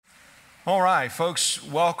All right, folks,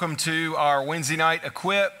 welcome to our Wednesday night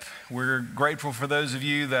Equip. We're grateful for those of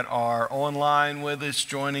you that are online with us,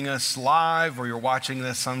 joining us live, or you're watching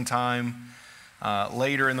this sometime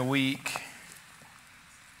later in the week.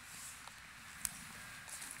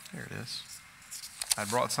 There it is. I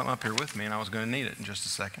brought something up here with me, and I was going to need it in just a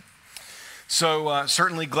second. So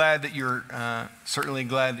certainly glad that you're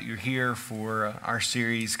here for our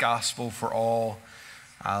series, Gospel for All.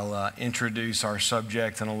 I'll introduce our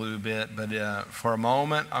subject in a little bit, but for a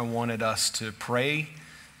moment, I wanted us to pray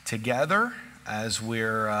together as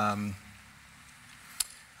we're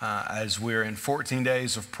in 14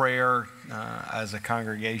 days of prayer as a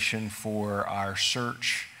congregation for our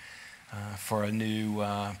search for a new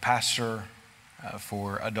pastor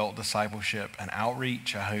for adult discipleship and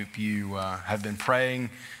outreach. I hope you have been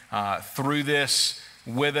praying through this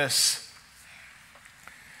with us.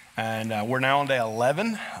 And we're now on day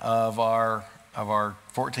 11 of our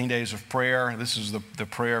 14 days of prayer. This is the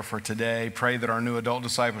prayer for today. Pray that our new adult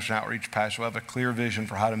discipleship outreach pastor will have a clear vision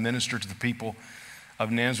for how to minister to the people of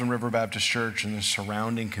Nansemond River Baptist Church and the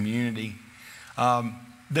surrounding community.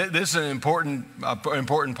 This is an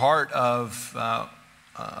important part of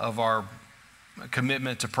our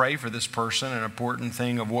commitment to pray for this person, an important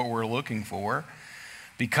thing of what we're looking for,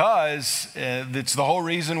 because it's the whole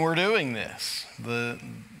reason we're doing this.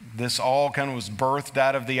 This all kind of was birthed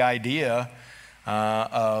out of the idea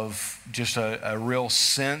of just a real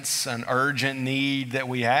sense, an urgent need that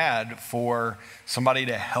we had for somebody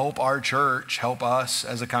to help our church, help us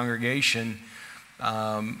as a congregation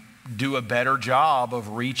do a better job of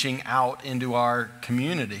reaching out into our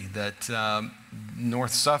community. That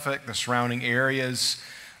North Suffolk, the surrounding areas,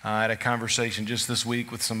 I had a conversation just this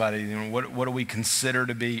week with somebody, what do we consider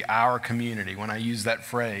to be our community when I use that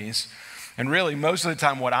phrase? And really, most of the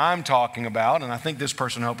time what I'm talking about, and I think this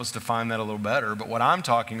person helped us define that a little better, but what I'm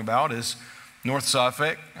talking about is North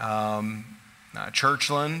Suffolk,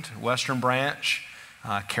 Churchland, Western Branch,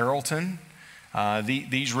 Carrollton.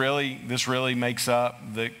 This really makes up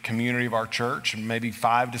the community of our church. Maybe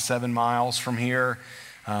 5 to 7 miles from here,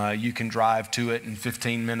 you can drive to it in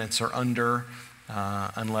 15 minutes or under,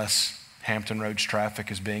 unless Hampton Roads traffic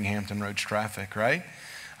is being Hampton Roads traffic, right?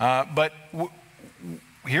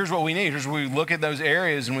 Here's what we need. Here's where we look at those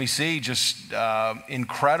areas and we see just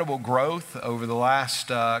incredible growth over the last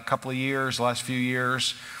couple of years, last few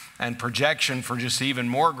years, and projection for just even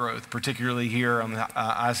more growth, particularly here on the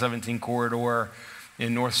I-17 corridor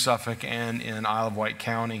in North Suffolk and in Isle of Wight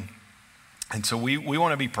County. And so we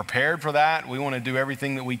want to be prepared for that. We want to do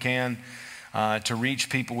everything that we can to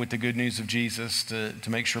reach people with the good news of Jesus, to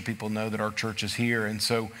make sure people know that our church is here. And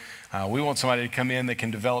so we want somebody to come in that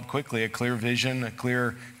can develop quickly a clear vision, a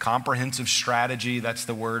clear comprehensive strategy. That's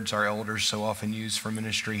the words our elders so often use for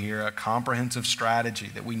ministry here, a comprehensive strategy,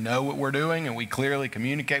 that we know what we're doing and we clearly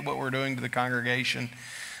communicate what we're doing to the congregation.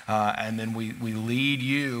 And then we lead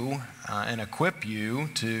you and equip you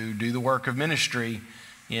to do the work of ministry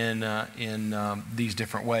in these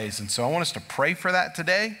different ways. And so I want us to pray for that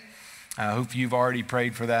today. I hope you've already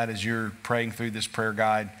prayed for that as you're praying through this prayer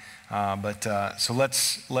guide. So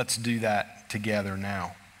let's do that together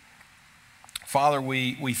now. Father,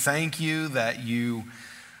 we thank you that you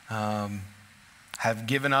have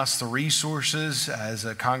given us the resources as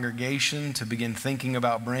a congregation to begin thinking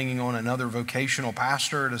about bringing on another vocational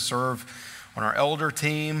pastor to serve on our elder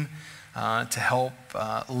team, to help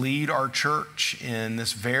lead our church in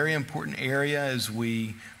this very important area as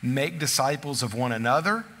we make disciples of one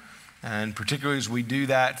another. And particularly as we do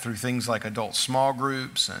that through things like adult small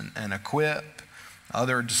groups and Equip,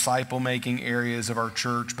 other disciple-making areas of our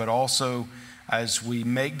church, but also as we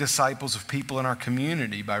make disciples of people in our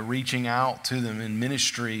community by reaching out to them in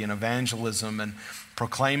ministry and evangelism and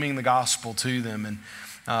proclaiming the gospel to them. And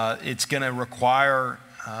it's going to require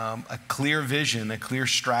a clear vision, a clear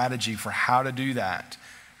strategy for how to do that,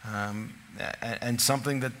 and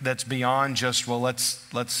something that's beyond just, well,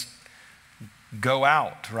 let's go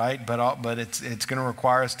out, right? But it's going to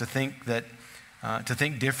require us to think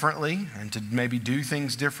differently and to maybe do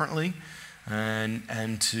things differently,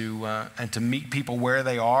 and to meet people where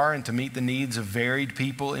they are and to meet the needs of varied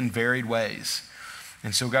people in varied ways.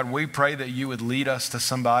 And so, God, we pray that you would lead us to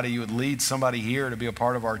somebody, you would lead somebody here to be a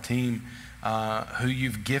part of our team who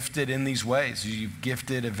you've gifted in these ways. You've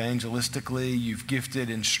gifted evangelistically, you've gifted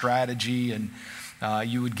in strategy, and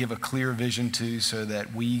you would give a clear vision to, so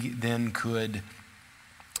that we then could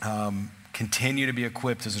continue to be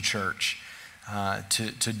equipped as a church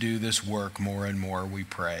to do this work more and more, we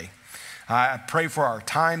pray. I pray for our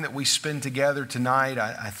time that we spend together tonight.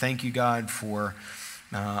 I thank you, God, for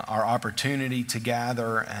our opportunity to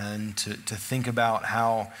gather and to think about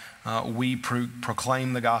how we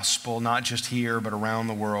proclaim the gospel, not just here, but around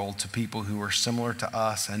the world to people who are similar to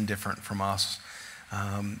us and different from us.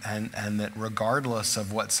 And that regardless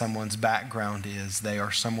of what someone's background is, they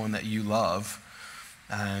are someone that you love,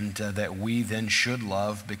 and that we then should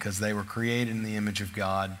love because they were created in the image of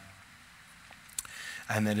God,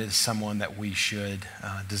 and that it is someone that we should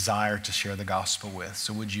desire to share the gospel with.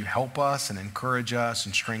 So would you help us and encourage us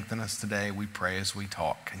and strengthen us today, we pray as we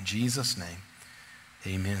talk. In Jesus' name,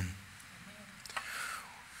 amen.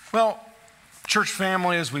 Well, church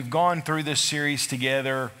family, as we've gone through this series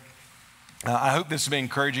together, I hope this has been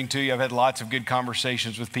encouraging to you. I've had lots of good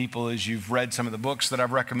conversations with people as you've read some of the books that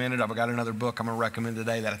I've recommended. I've got another book I'm going to recommend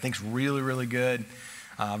today that I think is really, really good.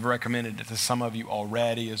 I've recommended it to some of you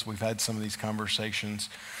already as we've had some of these conversations.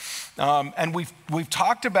 And we've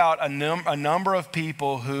talked about a number of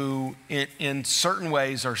people who in certain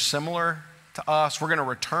ways are similar to us. We're going to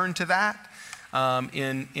return to that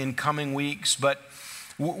in coming weeks. But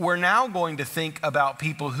we're now going to think about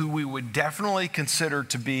people who we would definitely consider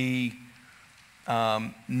to be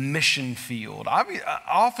mission field.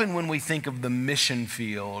 Often when we think of the mission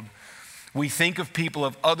field, we think of people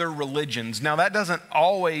of other religions. Now, that doesn't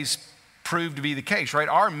always prove to be the case, right?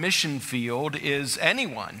 Our mission field is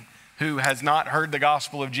anyone who has not heard the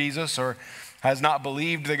gospel of Jesus or has not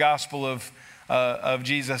believed the gospel of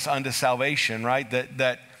Jesus unto salvation, right?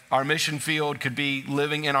 That our mission field could be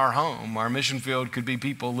living in our home. Our mission field could be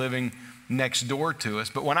people living next door to us.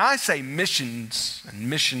 But when I say missions and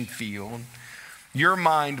mission field, your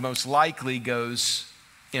mind most likely goes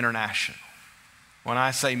international. When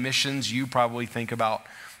I say missions, you probably think about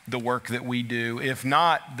the work that we do, if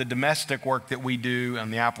not the domestic work that we do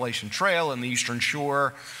on the Appalachian Trail and the Eastern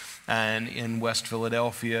Shore and in West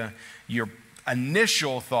Philadelphia. Your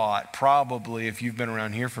initial thought, probably, if you've been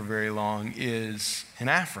around here for very long, is in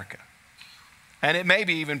Africa. And it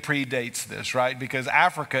maybe even predates this, right? Because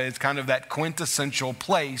Africa is kind of that quintessential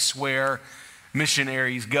place where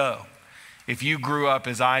missionaries go. If you grew up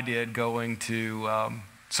as I did going to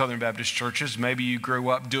Southern Baptist churches, maybe you grew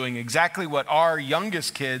up doing exactly what our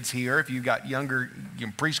youngest kids here, if you've got younger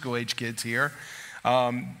preschool age kids here,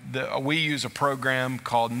 we use a program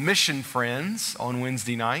called Mission Friends on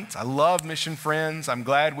Wednesday nights. I love Mission Friends. I'm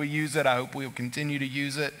glad we use it. I hope we'll continue to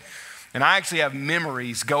use it. And I actually have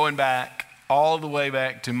memories going back all the way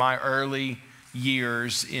back to my early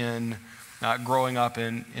years in growing up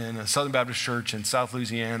in a Southern Baptist church in South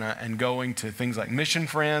Louisiana and going to things like Mission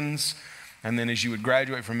Friends. And then as you would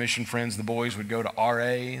graduate from Mission Friends, the boys would go to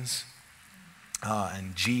RAs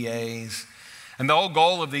and GAs. And the whole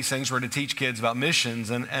goal of these things were to teach kids about missions.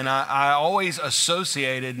 And I always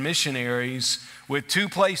associated missionaries with two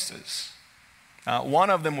places. One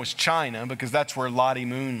of them was China, because that's where Lottie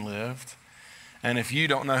Moon lived. And if you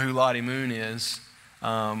don't know who Lottie Moon is,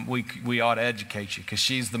 we ought to educate you, because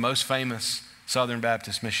she's the most famous Southern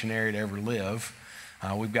Baptist missionary to ever live.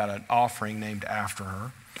 We've got an offering named after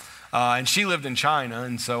her. And she lived in China,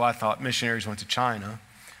 and so I thought missionaries went to China.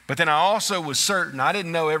 But then I also was certain, I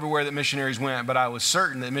didn't know everywhere that missionaries went, but I was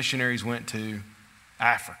certain that missionaries went to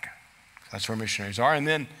Africa. That's where missionaries are. And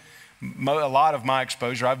then a lot of my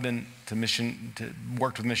exposure, I've been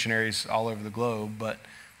worked with missionaries all over the globe, but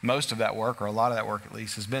most of that work, or a lot of that work at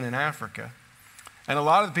least, has been in Africa. And a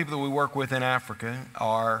lot of the people that we work with in Africa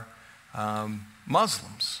are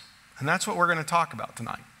Muslims. And that's what we're going to talk about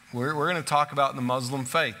tonight. We're going to talk about the Muslim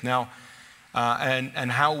faith now,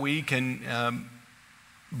 and how we can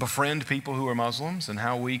befriend people who are Muslims and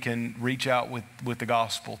how we can reach out with the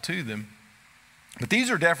gospel to them. But these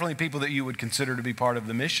are definitely people that you would consider to be part of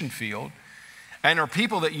the mission field, and are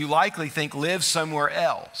people that you likely think live somewhere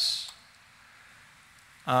else.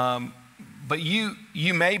 But you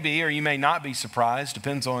may be or you may not be surprised,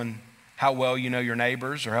 depends on how well you know your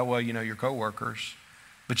neighbors or how well you know your coworkers.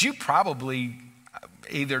 But you probably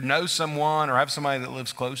either know someone or have somebody that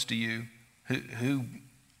lives close to you who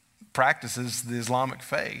practices the Islamic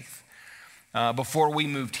faith. Before we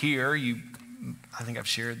moved here, I think I've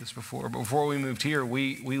shared this before, but before we moved here,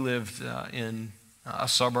 we lived in a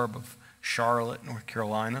suburb of Charlotte, North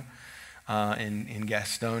Carolina, in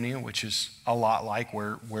Gastonia, which is a lot like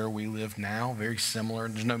where we live now, very similar.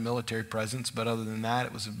 There's no military presence, but other than that,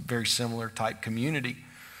 it was a very similar type community.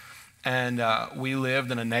 And we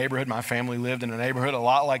lived in a neighborhood, my family lived in a neighborhood a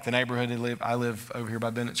lot like the neighborhood I live over here by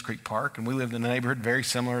Bennett's Creek Park, and we lived in a neighborhood very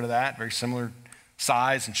similar to that, very similar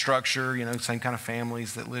size and structure, same kind of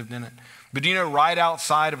families that lived in it. But right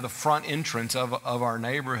outside of the front entrance of our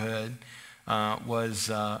neighborhood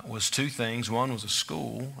was two things. One was a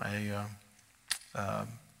school, a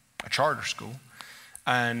charter school,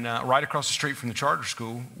 And right across the street from the charter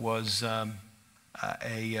school was a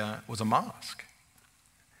mosque.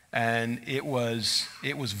 And it was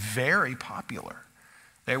very popular.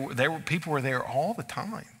 People were there all the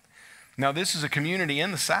time. Now, this is a community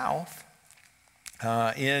in the South,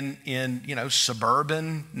 in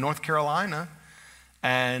suburban North Carolina,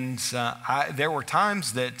 and there were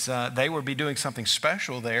times that they would be doing something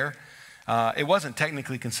special there. It wasn't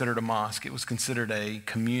technically considered a mosque; it was considered a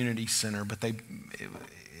community center. But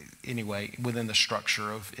anyway, within the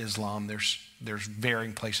structure of Islam, there's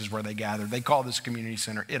varying places where they gathered. They call this a community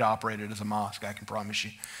center. It operated as a mosque, I can promise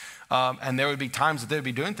you. And there would be times that they would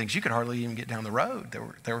be doing things. You could hardly even get down the road.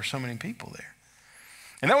 There were so many people there.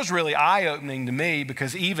 And that was really eye-opening to me,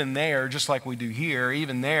 because even there, just like we do here,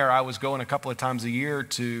 even there, I was going a couple of times a year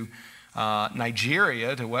to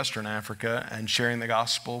Nigeria, to Western Africa, and sharing the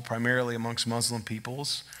gospel primarily amongst Muslim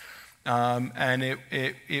peoples. And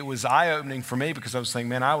it was eye-opening for me, because I was thinking,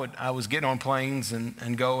 man, I was getting on planes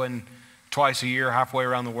and going twice a year, halfway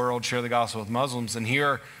around the world, share the gospel with Muslims. And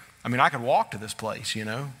here, I could walk to this place,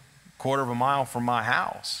 quarter of a mile from my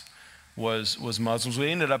house was Muslims.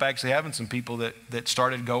 We ended up actually having some people that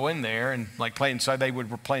started going there and like playing. So they were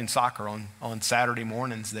playing soccer on Saturday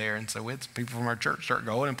mornings there. And so we had some people from our church start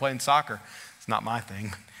going and playing soccer. It's not my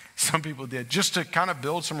thing. Some people did, just to kind of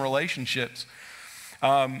build some relationships.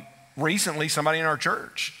 Recently, somebody in our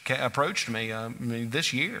church approached me,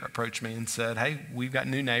 this year approached me and said, hey, we've got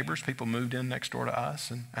new neighbors. People moved in next door to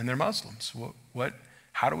us, and they're Muslims.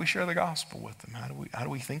 How do we share the gospel with them? How do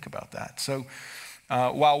we think about that? So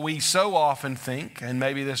while we so often think, and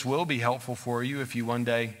maybe this will be helpful for you if you one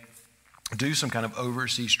day do some kind of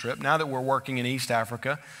overseas trip, now that we're working in East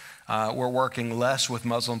Africa, we're working less with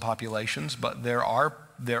Muslim populations, but there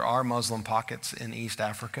are Muslim pockets in East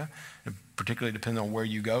Africa, particularly depending on where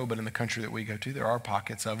you go, but in the country that we go to, there are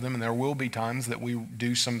pockets of them, and there will be times that we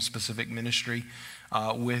do some specific ministry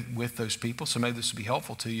with those people. So maybe this will be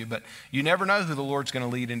helpful to you, but you never know who the Lord's going to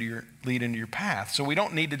lead into your path. So we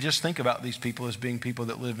don't need to just think about these people as being people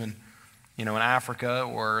that live in Africa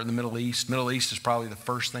or the Middle East. Middle East is probably the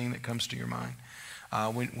first thing that comes to your mind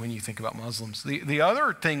when you think about Muslims. The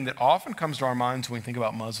other thing that often comes to our minds when we think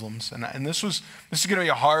about Muslims, and this is going to be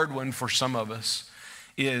a hard one for some of us,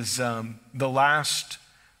 is the last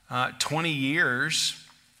 20 years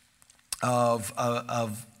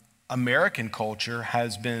of American culture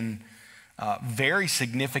has been very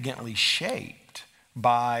significantly shaped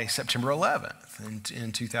by September 11th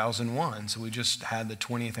in 2001. So we just had the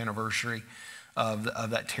 20th anniversary of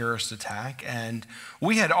that terrorist attack. And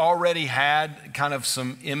we had already had kind of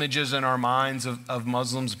some images in our minds of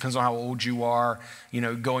Muslims, depends on how old you are,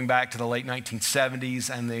 going back to the late 1970s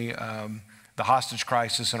and the hostage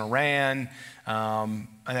crisis in Iran. And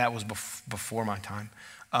that was before my time.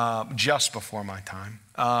 Just before my time.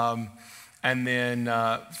 And then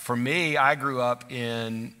for me, I grew up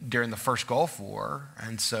during the first Gulf War.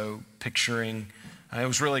 And so picturing, it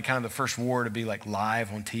was really kind of the first war to be like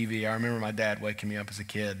live on TV. I remember my dad waking me up as a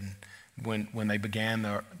kid when they began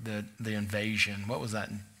the invasion. What was that,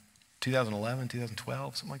 in 2011,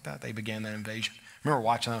 2012, something like that? They began that invasion. I remember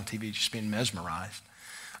watching that on TV, just being mesmerized.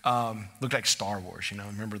 Looked like Star Wars,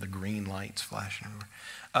 remember the green lights flashing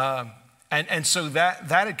everywhere. And so that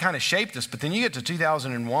had kind of shaped us. But then you get to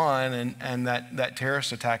 2001 and that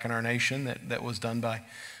terrorist attack in our nation that was done by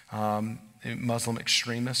Muslim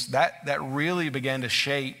extremists, that really began to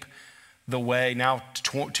shape the way, now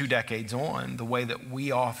 2 decades on, the way that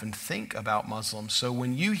we often think about Muslims. So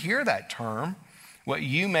when you hear that term, what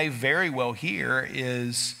you may very well hear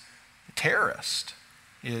is terrorist,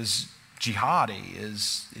 is jihadi,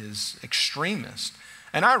 is extremist.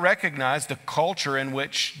 And I recognize the culture in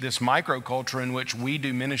which, this microculture in which we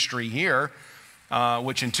do ministry here,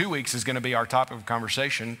 which in 2 weeks is going to be our topic of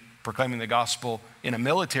conversation, proclaiming the gospel in a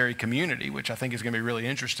military community, which I think is going to be really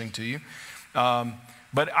interesting to you.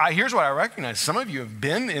 But here's what I recognize. Some of you have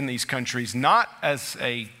been in these countries not as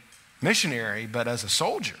a missionary, but as a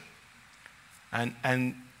soldier.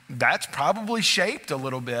 And that's probably shaped a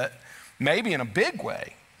little bit, maybe in a big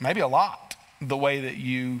way, maybe a lot, the way that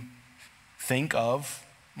you think of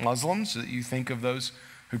Muslims, that you think of those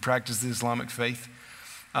who practice the Islamic faith.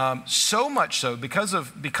 So much so, because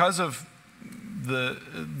of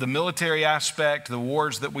the military aspect, the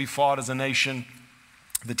wars that we fought as a nation,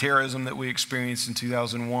 the terrorism that we experienced in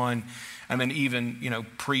 2001, and then even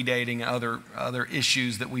predating other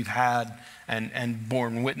issues that we've had and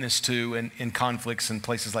borne witness to in conflicts in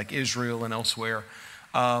places like Israel and elsewhere.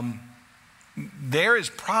 There is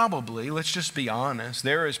probably, let's just be honest,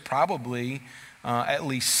 there is probably at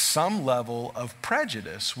least some level of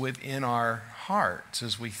prejudice within our hearts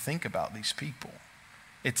as we think about these people.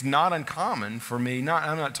 it's not uncommon for me,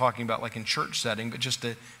 I'm not talking about like in church setting, but just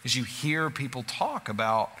as you hear people talk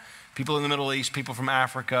about people in the Middle East, people from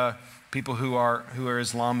Africa, people who are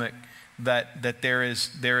Islamic, that there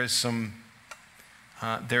is some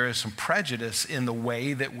prejudice in the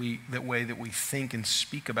way that we think and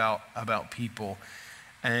speak about people,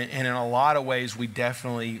 and in a lot of ways we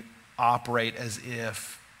definitely operate as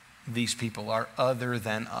if these people are other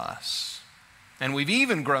than us. And we've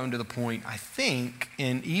even grown to the point, I think,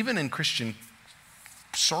 even in Christian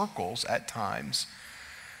circles at times,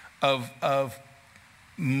 of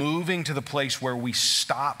moving to the place where we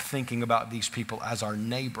stop thinking about these people as our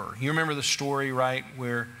neighbor. You remember the story, right,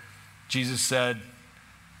 where Jesus said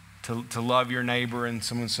to love your neighbor, and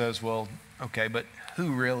someone says, well, okay, but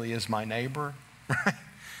who really is my neighbor? Right?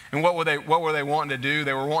 And what were they wanting to do?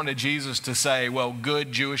 They were wanting Jesus to say, well,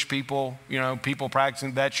 good Jewish people, people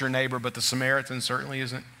practicing, that's your neighbor, but the Samaritan certainly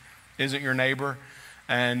isn't your neighbor.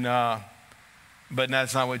 And but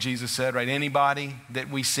that's not what Jesus said, right? Anybody that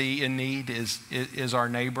we see in need is our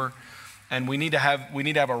neighbor. And we need to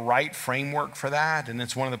have a right framework for that. And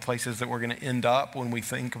it's one of the places that we're going to end up when we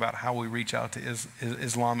think about how we reach out to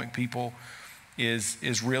Islamic people,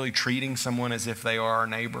 is really treating someone as if they are our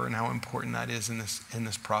neighbor, and how important that is in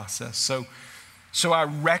this process. So I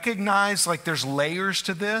recognize like there's layers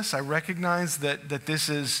to this. I recognize that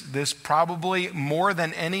this probably more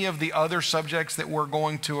than any of the other subjects that we're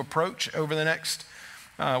going to approach over the next,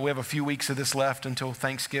 we have a few weeks of this left until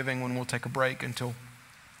Thanksgiving, when we'll take a break until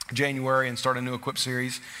January and start a new Equip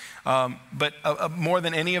series. But more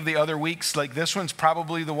than any of the other weeks, like this one's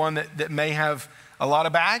probably the one that may have a lot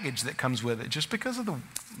of baggage that comes with it, just because of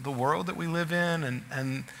the world that we live in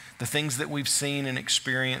and the things that we've seen and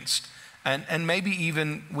experienced. And maybe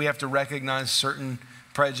even we have to recognize certain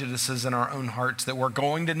prejudices in our own hearts that we're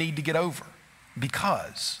going to need to get over.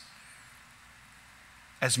 Because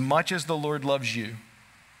as much as the Lord loves you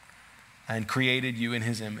and created you in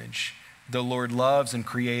his image, the Lord loves and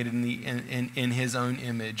created in his own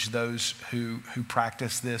image those who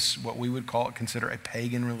practice this, what we would consider a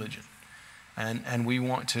pagan religion. And we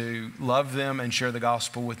want to love them and share the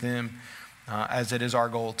gospel with them, as it is our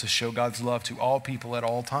goal to show God's love to all people at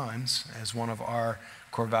all times, as one of our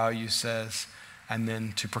core values says, and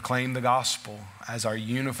then to proclaim the gospel as our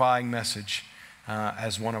unifying message,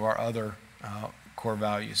 as one of our other core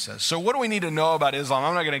values says. So what do we need to know about Islam?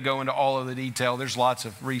 I'm not going to go into all of the detail. There's lots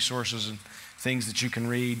of resources and things that you can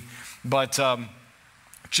read, but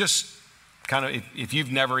just kind of, if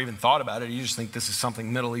you've never even thought about it, you just think this is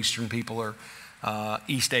something Middle Eastern people or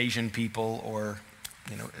East Asian people or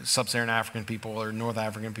Sub-Saharan African people or North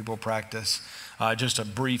African people practice. Just a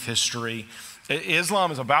brief history.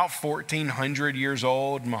 Islam is about 1,400 years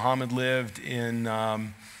old. Muhammad lived in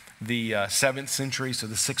the 7th century, so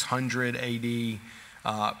the 600 AD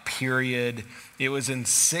period. It was in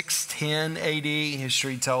 610 AD.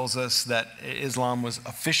 History tells us that Islam was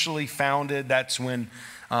officially founded. That's when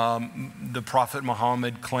the Prophet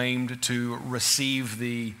Muhammad claimed to receive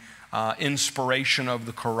the inspiration of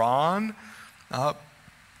the Quran.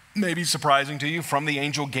 Maybe surprising to you, from the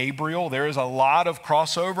angel Gabriel. There is a lot of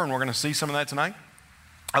crossover, and we're going to see some of that tonight.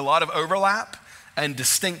 A lot of overlap and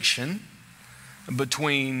distinction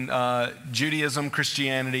between Judaism,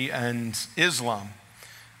 Christianity, and Islam.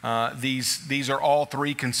 These are all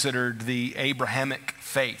three considered the Abrahamic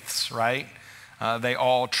faiths, right? They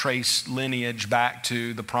all trace lineage back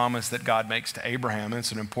to the promise that God makes to Abraham.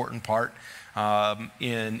 It's an important part.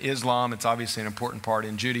 In Islam, it's obviously an important part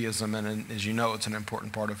in Judaism, and as you know, it's an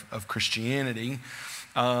important part of Christianity.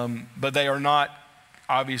 But they are not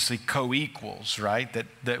obviously co-equals, right?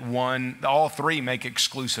 All three make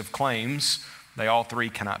exclusive claims. They all three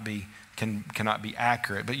cannot be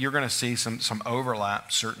accurate. But you're going to see some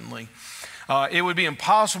overlap, certainly. It would be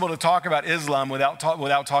impossible to talk about Islam without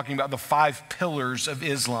talking about the 5 pillars of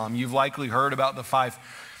Islam. You've likely heard about the 5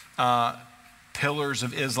 pillars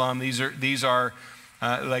of Islam. These are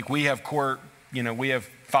like we have core. We have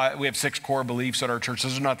 6 core beliefs at our church.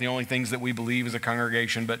 Those are not the only things that we believe as a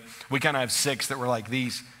congregation, but we kind of have 6 that were like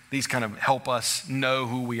these kind of help us know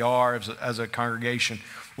who we are as a congregation.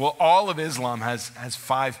 Well, all of Islam has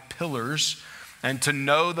 5 pillars, and to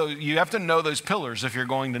know those, you have to know those pillars if you're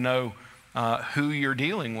going to know who you're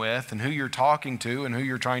dealing with and who you're talking to and who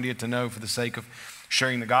you're trying to get to know for the sake of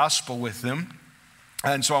sharing the gospel with them.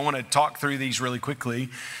 And so I want to talk through these really quickly.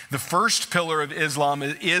 The first pillar of Islam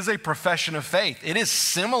is a profession of faith. It is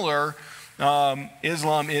similar,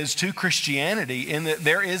 Islam is, to Christianity in that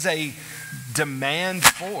there is a demand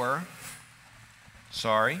for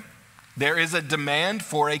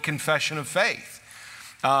a confession of faith.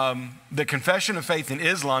 The confession of faith in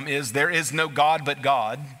Islam is there is no God but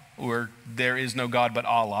God, or there is no God but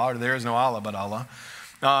Allah, or there is no Allah but Allah.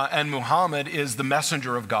 And Muhammad is the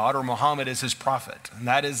messenger of God, or Muhammad is his prophet. And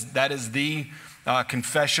that is the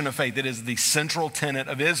confession of faith. It is the central tenet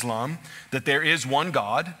of Islam, that there is one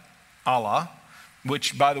God, Allah,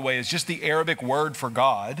 which, by the way, is just the Arabic word for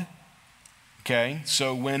God. Okay,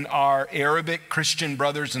 so when our Arabic Christian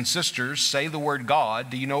brothers and sisters say the word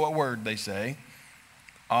God, do you know what word they say?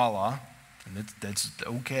 Allah. And that's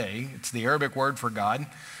okay. It's the Arabic word for God.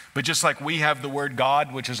 But just like we have the word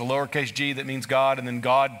God, which is a lowercase g that means God, and then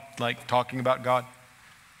God, like talking about God,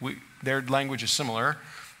 their language is similar.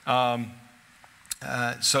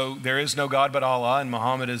 So there is no God but Allah, and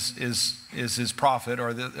Muhammad is his prophet,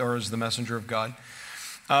 or is the messenger of God.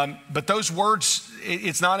 But those words,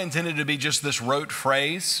 it's not intended to be just this rote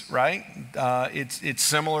phrase, right? It's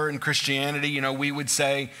similar in Christianity. You know, we would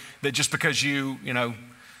say that just because you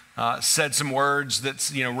said some words,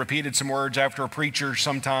 repeated some words after a preacher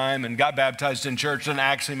sometime and got baptized in church doesn't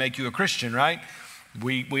actually make you a Christian, right?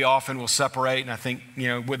 We often will separate, and I think,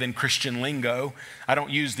 within Christian lingo, I don't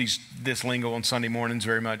use this lingo on Sunday mornings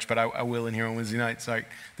very much, but I will in here on Wednesday nights. Like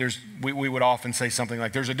we would often say something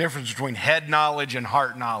like, there's a difference between head knowledge and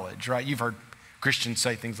heart knowledge, right? You've heard Christians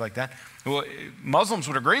say things like that. Well, Muslims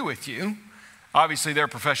would agree with you. Obviously, their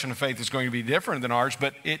profession of faith is going to be different than ours,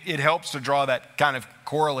 but it helps to draw that kind of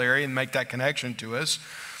corollary and make that connection to us.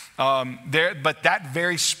 But that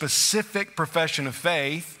very specific profession of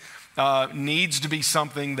faith needs to be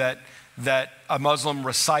something that a Muslim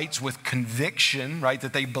recites with conviction, right?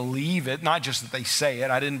 That they believe it, not just that they say it.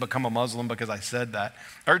 I didn't become a Muslim because I said that.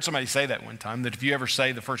 I heard somebody say that one time, that if you ever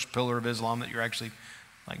say the first pillar of Islam, that you're actually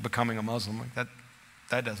like becoming a Muslim. Like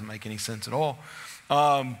that doesn't make any sense at all.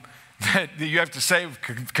 That you have to say with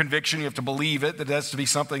conviction, you have to believe it, that has to be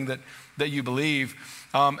something that you believe.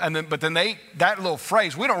 But then that little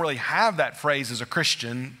phrase, we don't really have that phrase as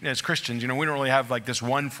Christians. We don't really have like this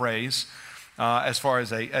one phrase as far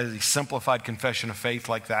as a simplified confession of faith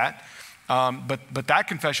like that. But that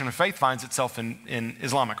confession of faith finds itself in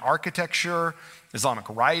Islamic architecture, Islamic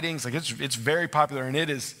writings. Like it's very popular, and it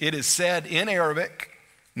is said in Arabic.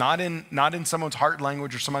 Not in someone's heart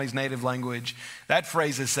language or somebody's native language. That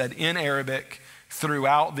phrase is said in Arabic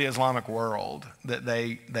throughout the Islamic world, that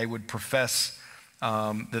they would profess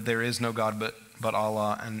that there is no God but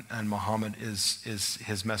Allah, and Muhammad is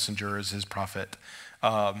his messenger, is his prophet,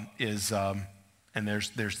 and there's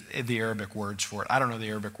the Arabic words for it. I don't know the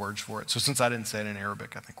Arabic words for it, so since I didn't say it in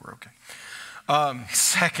Arabic, I think we're okay.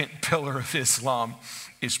 Second pillar of Islam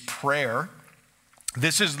is prayer.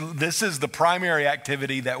 This is the primary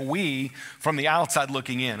activity that we, from the outside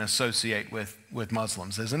looking in, associate with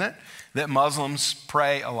Muslims, isn't it? That Muslims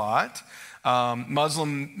pray a lot.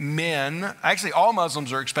 Muslim men, actually all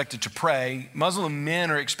Muslims are expected to pray. Muslim men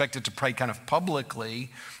are expected to pray kind of publicly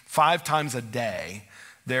 5 times a day.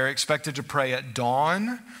 They're expected to pray at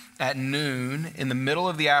dawn, at noon, in the middle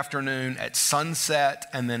of the afternoon, at sunset,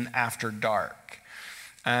 and then after dark.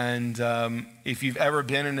 And if you've ever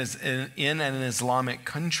been in an Islamic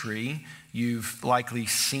country, you've likely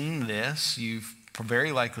seen this. You've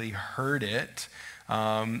very likely heard it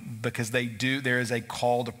because there is a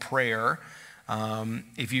call to prayer.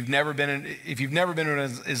 If you've never been in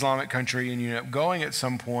an Islamic country and you're going at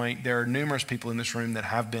some point, there are numerous people in this room that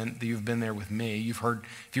you've been there with me. You've heard,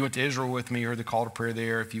 if you went to Israel with me, you heard the call to prayer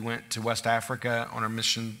there. If you went to West Africa on our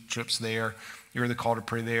mission trips there, you heard the call to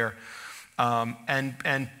prayer there.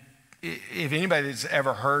 And if anybody's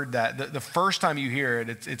ever heard that, the first time you hear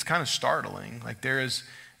it, it's kind of startling. Like there's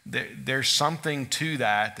something to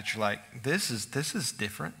that you're like, this is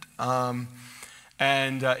different.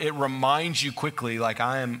 And it reminds you quickly, like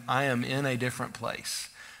I am in a different place.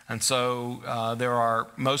 And so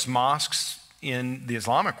most mosques in the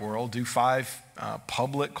Islamic world do 5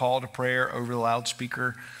 public call to prayer over the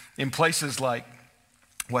loudspeaker. In places like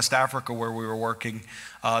West Africa, where we were working,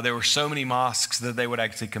 there were so many mosques that they would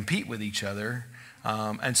actually compete with each other.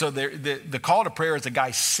 And so the call to prayer is a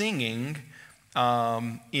guy singing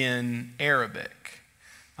in Arabic.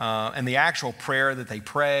 And the actual prayer that they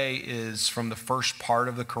pray is from the first part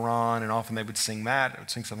of the Quran, and often they would sing that. They would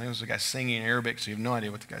sing something. It was a guy singing in Arabic, so you have no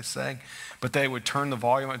idea what the guy's saying. But they would turn the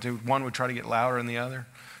volume up. One would try to get louder than the other.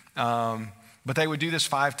 But they would do this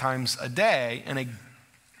 5 times a day. And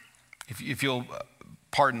if you'll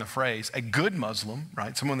pardon the phrase, a good Muslim,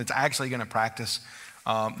 right, someone that's actually going to practice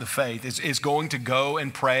the faith, is going to go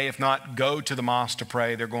and pray. If not go to the mosque to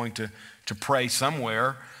pray, they're going to pray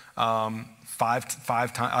somewhere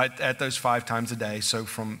 5 times at those 5 times a day. So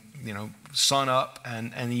from sun up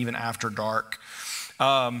and even after dark.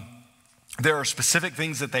 There are specific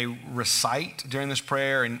things that they recite during this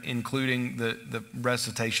prayer, including the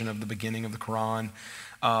recitation of the beginning of the Quran.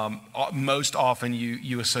 Most often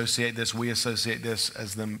we associate this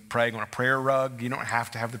as them praying on a prayer rug. You don't have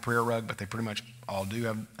to have the prayer rug, but they pretty much all do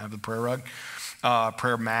have the prayer rug.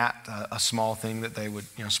 Prayer mat, a small thing that they would,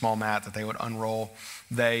 small mat that they would unroll.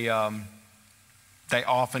 They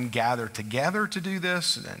often gather together to do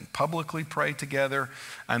this and publicly pray together,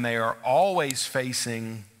 and they are always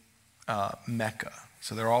facing Mecca.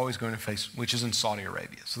 So they're always going to face, which is in Saudi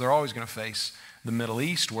Arabia. So they're always going to face the Middle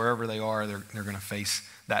East. Wherever they are, they're going to face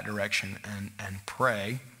that direction and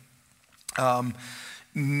pray.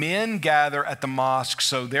 Men gather at the mosque.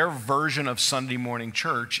 So their version of Sunday morning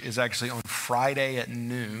church is actually on Friday at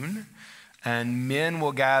noon. And men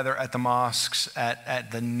will gather at the mosques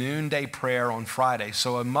at the noonday prayer on Friday.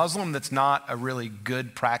 So a Muslim that's not a really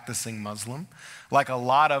good practicing Muslim, like a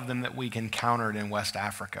lot of them that we encountered in West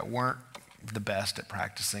Africa, weren't the best at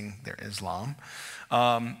practicing their Islam.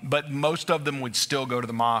 But most of them would still go to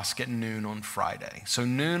the mosque at noon on Friday. So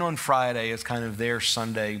noon on Friday is kind of their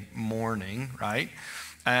Sunday morning, right?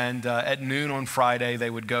 And at noon on Friday, they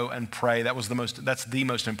would go and pray. That's the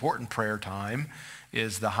most important prayer time,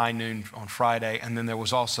 is the high noon on Friday. And then there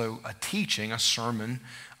was also a teaching, a sermon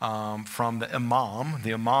from the imam.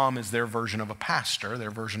 The imam is their version of a pastor,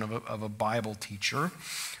 their version of a Bible teacher,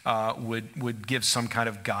 would give some kind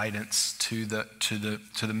of guidance to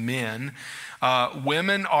the men.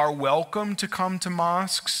 Women are welcome to come to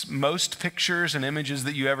mosques. Most pictures and images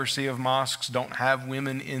that you ever see of mosques don't have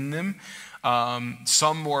women in them.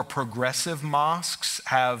 Some more progressive mosques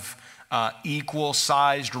have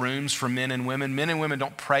equal-sized rooms for men and women. Men and women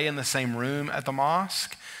don't pray in the same room at the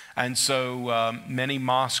mosque. And so many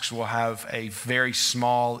mosques will have a very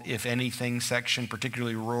small, if anything, section.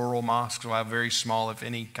 Particularly rural mosques will have very small, if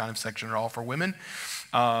any, kind of section at all for women.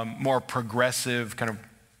 More progressive, kind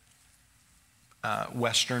of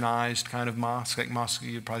westernized kind of mosques, like mosques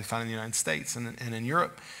you'd probably find in the United States and in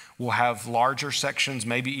Europe, will have larger sections,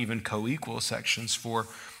 maybe even co-equal sections for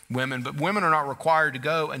women. But women are not required to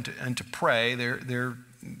go and to pray. Their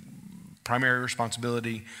primary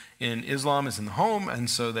responsibility in Islam is in the home, and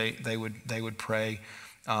so they would pray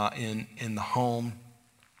in the home,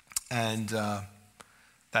 and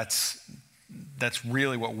that's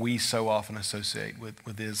really what we so often associate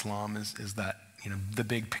with Islam is that, the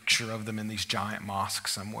big picture of them in these giant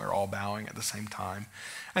mosques somewhere, all bowing at the same time.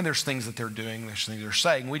 And there's things that they're doing, there's things they're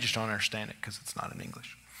saying. We just don't understand it because it's not in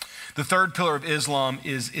English. The third pillar of Islam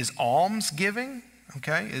is alms giving.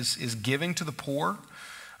 Okay, is giving to the poor.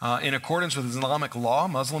 In accordance with Islamic law,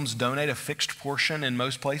 Muslims donate a fixed portion. In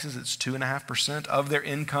most places, it's 2.5% of their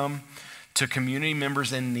income to community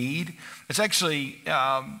members in need. It's actually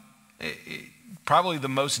probably the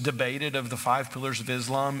most debated of the 5 pillars of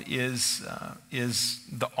Islam is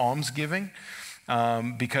the alms giving,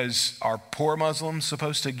 because are poor Muslims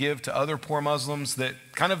supposed to give to other poor Muslims? That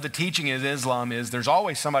kind of the teaching in Islam is there's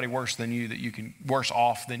always somebody worse off than you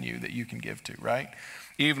that you can give to, right?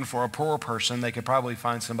 Even for a poor person, they could probably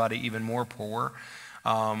find somebody even more poor.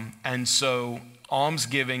 And so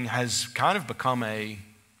almsgiving has kind of become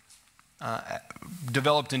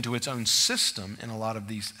developed into its own system in a lot of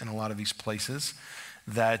these places,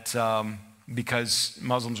 that because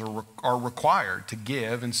Muslims are required to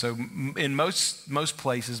give. And so in most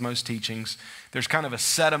places, most teachings, there's kind of a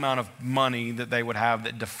set amount of money that they would have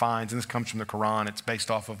that defines, and this comes from the Quran, it's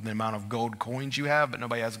based off of the amount of gold coins you have, but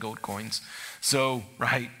nobody has gold coins. So,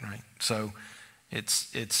 right. So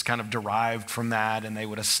it's kind of derived from that, and they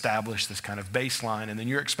would establish this kind of baseline, and then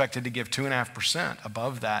you're expected to give 2.5%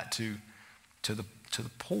 above that to the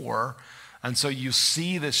poor. And so you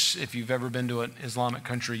see this, if you've ever been to an Islamic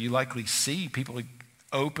country, you likely see people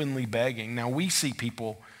openly begging. Now we see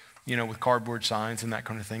people, with cardboard signs and that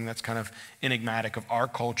kind of thing. That's kind of enigmatic of our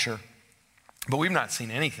culture. But we've not seen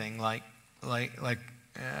anything like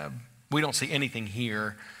we don't see anything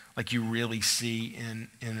here like you really see in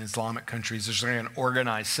Islamic countries. There's an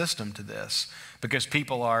organized system to this, because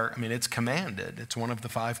people it's commanded. It's one of the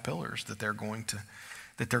 5 pillars that they're going to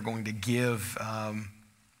give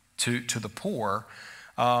to the poor.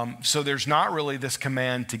 So there's not really this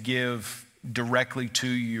command to give directly to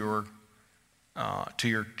your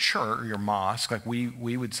church or your mosque. Like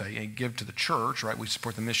we would say, hey, give to the church, right? We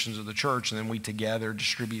support the missions of the church, and then we together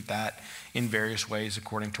distribute that in various ways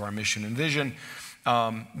according to our mission and vision.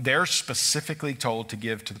 They're specifically told to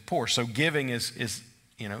give to the poor. So giving is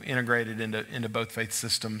integrated into both faith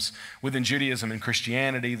systems. Within Judaism and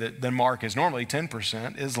Christianity, the mark is normally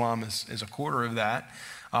 10%. Islam is a quarter of that.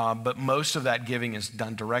 but most of that giving is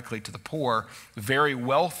done directly to the poor. Very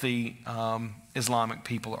wealthy Islamic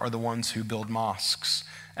people are the ones who build mosques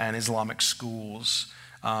and Islamic schools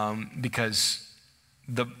because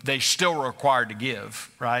they still are required to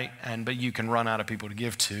give, right? But you can run out of people to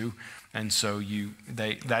give to, and so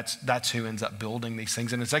that's who ends up building these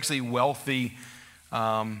things. And it's actually wealthy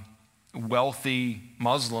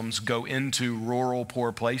Muslims go into rural,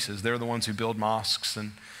 poor places. They're the ones who build mosques,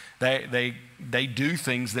 and they do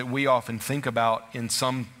things that we often think about in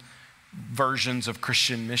some versions of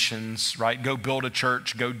Christian missions, right? Go build a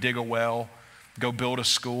church, go dig a well, go build a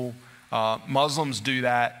school. Muslims do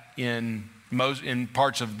that in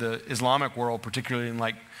parts of the Islamic world, particularly in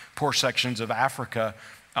like poor sections of Africa,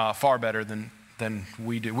 far better than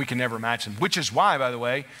we do. We can never match them, which is why, by the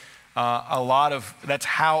way, that's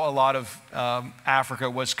how a lot of Africa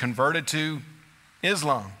was converted to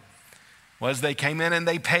Islam, was they came in and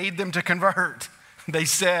they paid them to convert. They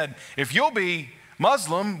said, if you'll be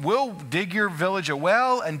Muslim, we'll dig your village a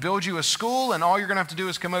well and build you a school, and all you're going to have to do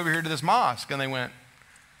is come over here to this mosque. And they went,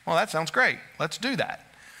 well, that sounds great. Let's do that.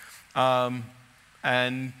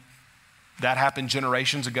 And that happened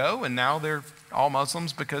generations ago, and now they're all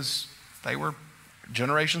Muslims because they were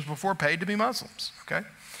generations before paid to be Muslims, okay?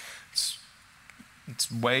 It's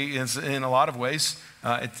in a lot of ways,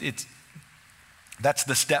 that's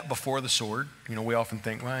the step before the sword. You know, we often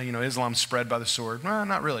think, well, you know, Islam's spread by the sword. Well,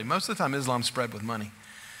 not really. Most of the time, Islam's spread with money.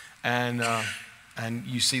 And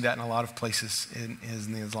you see that in a lot of places in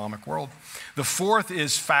the Islamic world. The fourth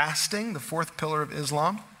is fasting, the fourth pillar of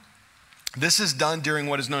Islam. This is done during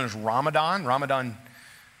what is known as Ramadan. Ramadan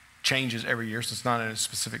changes every year, so it's not at a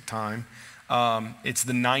specific time. It's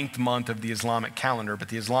the 9th month of the Islamic calendar, but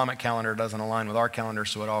the Islamic calendar doesn't align with our calendar,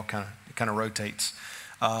 so it all kind of rotates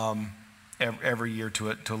every year to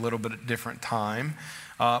a little bit different time.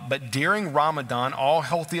 But during Ramadan, all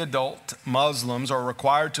healthy adult Muslims are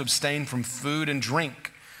required to abstain from food and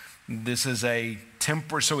drink. This is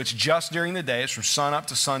so it's just during the day. It's from sun up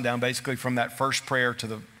to sundown, basically from that first prayer to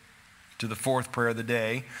the fourth prayer of the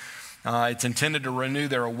day. It's intended to renew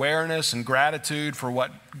their awareness and gratitude for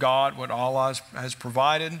what Allah has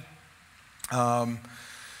provided.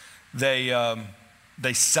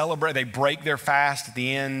 They celebrate, they break their fast at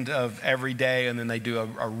the end of every day, and then they do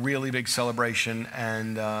a really big celebration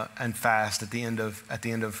and fast at the end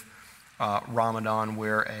of Ramadan,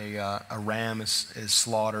 where a ram is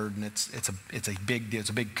slaughtered, and it's a big deal. It's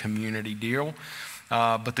a big community deal.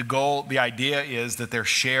 But the idea is that they're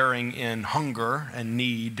sharing in hunger and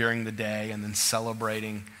need during the day, and then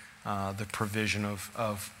celebrating the provision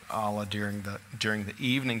of Allah during the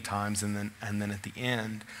evening times, and then at the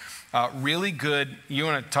end. Really good. You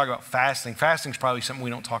want to talk about fasting? Fasting is probably something we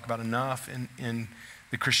don't talk about enough in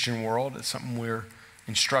the Christian world. It's something we're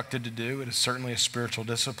instructed to do. It is certainly a spiritual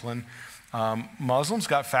discipline. Muslims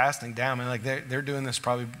got fasting down. I mean, like they're doing this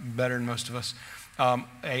probably better than most of us.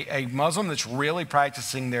 A Muslim that's really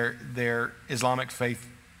practicing their Islamic faith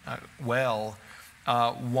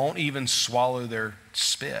won't even swallow their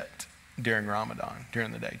spit during Ramadan,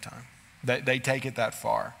 during the daytime. They take it that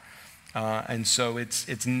far. And so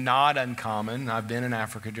it's not uncommon. I've been in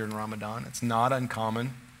Africa during Ramadan. It's not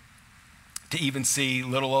uncommon to even see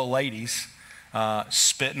little old ladies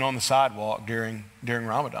spitting on the sidewalk during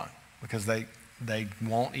Ramadan, because they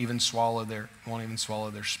won't even swallow their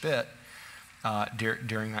spit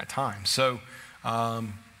during that time. So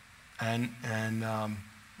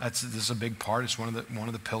this is a big part. It's one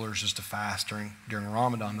of the pillars is to fast during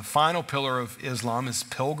Ramadan. The final pillar of Islam is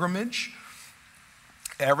pilgrimage.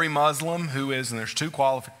 Every Muslim who is, and there's two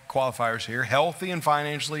qualifiers here, healthy and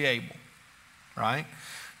financially able, right,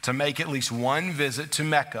 to make at least one visit to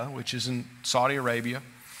Mecca, which is in Saudi Arabia,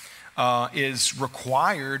 is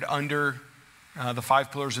required under the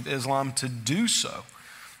 5 pillars of Islam to do so.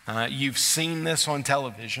 You've seen this on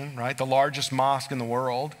television, right? The largest mosque in the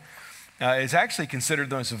world is actually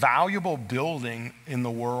considered the most valuable building in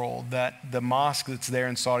the world. That the mosque that's there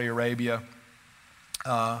in Saudi Arabia,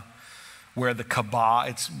 where the Kaaba,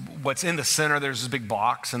 it's what's in the center, there's this big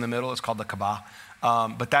box in the middle, it's called the Kaaba.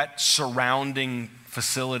 But that surrounding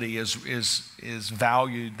facility is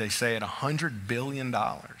valued, they say, at $100 billion.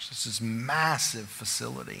 It's this massive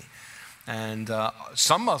facility. And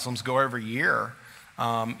some Muslims go every year.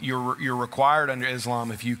 You're required under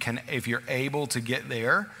Islam, if you're able to get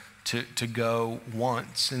there, to go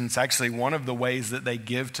once. And it's actually one of the ways that they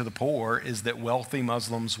give to the poor is that wealthy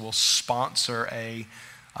Muslims will sponsor a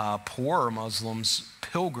poorer Muslims'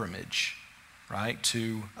 pilgrimage, right,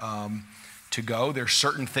 to go. There's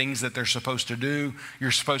certain things that they're supposed to do.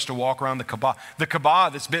 You're supposed to walk around the Kaaba. The Kaaba,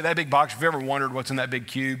 that big box, if you've ever wondered what's in that big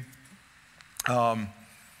cube,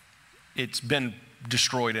 it's been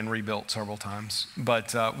destroyed and rebuilt several times.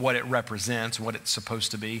 But what it represents, what it's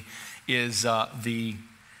supposed to be, is the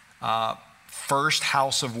first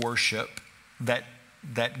house of worship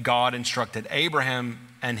that God instructed Abraham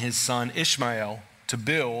and his son Ishmael to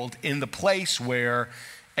build in the place where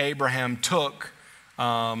Abraham took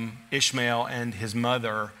Ishmael and his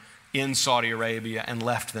mother in Saudi Arabia and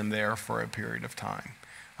left them there for a period of time.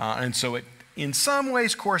 And so it in some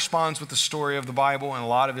ways corresponds with the story of the Bible, and a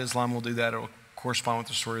lot of Islam will do that. It will correspond with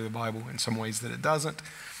the story of the Bible in some ways that it doesn't.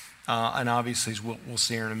 And obviously, as we'll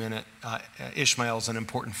see here in a minute, Ishmael is an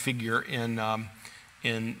important figure in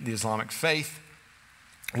the Islamic faith.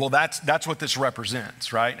 Well, that's what this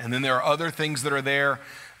represents, right? And then there are other things that are there.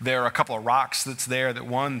 There are a couple of rocks that's there that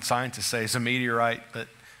one scientists say is a meteorite, but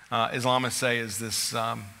Islamists say is this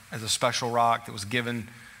as a special rock that was given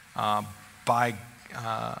by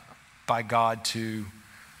God to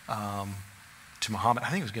Muhammad. I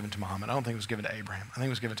think it was given to Muhammad. I don't think it was given to Abraham. I think it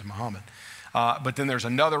was given to Muhammad. But then there's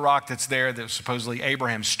another rock that's there that supposedly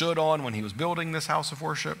Abraham stood on when he was building this house of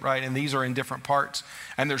worship, right? And these are in different parts.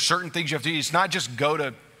 And there's certain things you have to do. It's not just go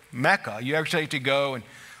to Mecca. You actually have to go and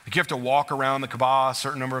you have to walk around the Kaaba a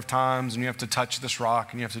certain number of times, and you have to touch this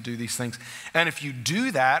rock, and you have to do these things. And if you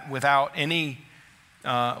do that without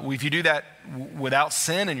without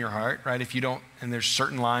sin in your heart, right? If you don't, and there's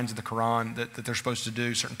certain lines of the Quran that they're supposed to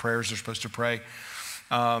do, certain prayers they're supposed to pray,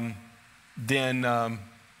 then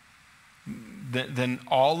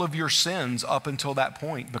all of your sins up until that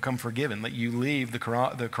point become forgiven. That you leave, the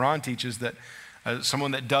Quran teaches that someone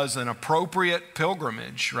that does an appropriate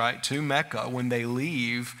pilgrimage, right, to Mecca, when they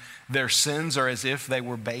leave, their sins are as if they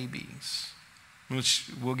were babies, which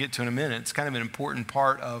we'll get to in a minute. It's kind of an important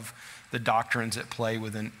part of the doctrines at play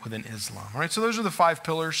within Islam. All right, so those are the 5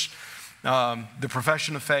 pillars: the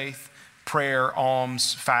profession of faith, prayer,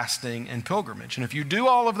 alms, fasting, and pilgrimage. And if you do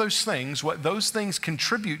all of those things, what those things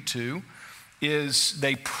contribute to is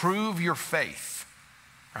they prove your faith,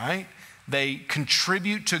 right? They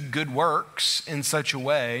contribute to good works in such a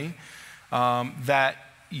way that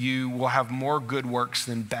you will have more good works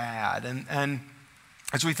than bad. And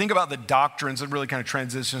as we think about the doctrines, it really kind of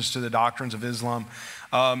transitions to the doctrines of Islam.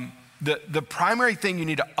 The primary thing you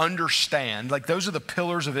need to understand, like those are the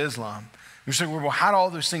pillars of Islam. You say, well, how do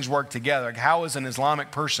all those things work together? Like, how is an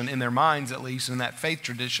Islamic person, in their minds at least, in that faith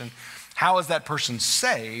tradition, how is that person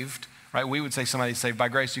saved? Right? We would say somebody's saved by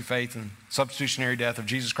grace through faith and substitutionary death of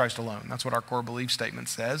Jesus Christ alone. That's what our core belief statement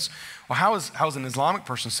says. Well, how is an Islamic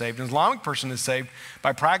person saved? An Islamic person is saved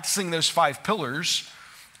by practicing those 5 pillars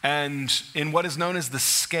and in what is known as the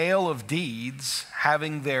scale of deeds,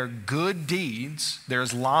 having their good deeds, their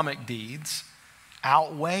Islamic deeds,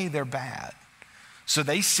 outweigh their bad. So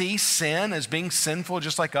they see sin as being sinful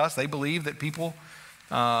just like us. They believe that people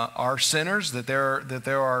are sinners, that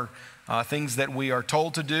there are things that we are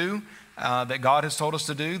told to do, that God has told us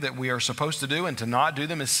to do, that we are supposed to do, and to not do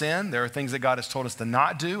them is sin. There are things that God has told us to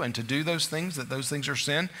not do, and to do those things, that those things are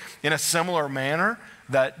sin. In a similar manner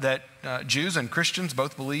that Jews and Christians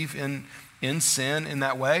both believe in sin in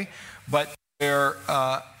that way. But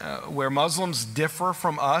where Muslims differ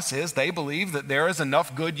from us is they believe that there is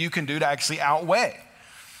enough good you can do to actually outweigh.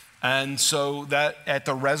 And so that at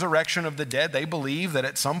the resurrection of the dead, they believe that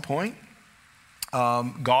at some point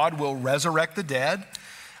God will resurrect the dead,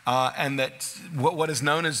 and that what is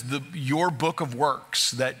known as your book of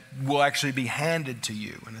works that will actually be handed to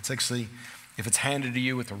you. And it's actually, if it's handed to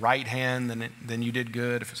you with the right hand, then you did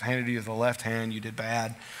good. If it's handed to you with the left hand, you did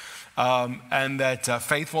bad. And that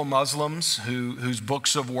faithful Muslims whose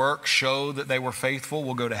books of work show that they were faithful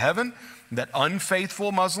will go to heaven. That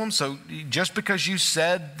unfaithful Muslims, so just because you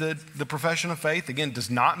said the profession of faith, again, does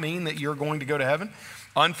not mean that you're going to go to heaven.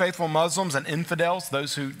 Unfaithful Muslims and infidels,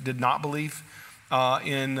 those who did not believe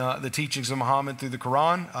in the teachings of Muhammad through the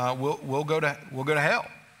Quran, will go to hell.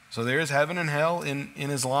 So there is heaven and hell in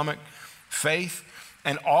Islamic faith.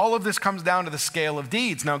 And all of this comes down to the scale of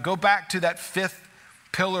deeds. Now go back to that 5th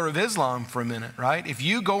pillar of Islam for a minute, right? If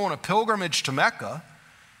you go on a pilgrimage to Mecca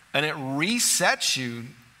and it resets you,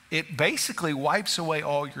 it basically wipes away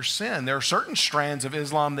all your sin. There are certain strands of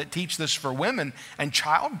Islam that teach this for women and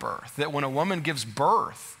childbirth, that when a woman gives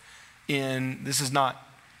birth this is not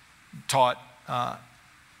taught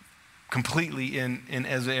completely in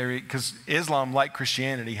as an area, because Islam, like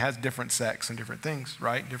Christianity, has different sects and different things,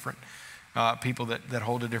 right? Different people that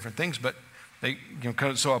hold to different things. But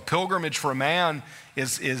so a pilgrimage for a man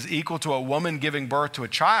is equal to a woman giving birth to a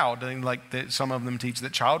child. And some of them teach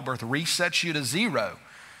that childbirth resets you to 0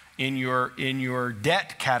 in your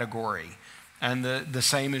debt category. And the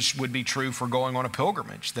same would be true for going on a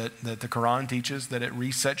pilgrimage, that the Quran teaches that it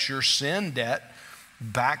resets your sin debt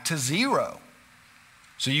back to zero.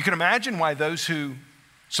 So you can imagine why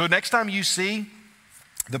so next time you see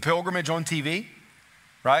the pilgrimage on TV,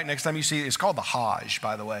 right? Next time you see, it's called the Hajj,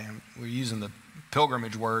 by the way. We're using the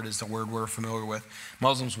pilgrimage word as the word we're familiar with.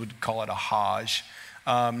 Muslims would call it a Hajj.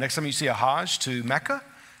 Next time you see a Hajj to Mecca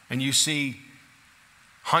and you see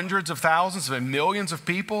hundreds of thousands and millions of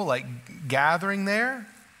people like gathering there,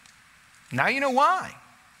 now you know why.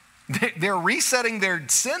 They're resetting their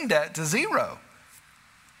sin debt to zero.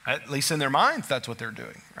 At least in their minds, that's what they're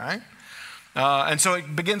doing, right? And so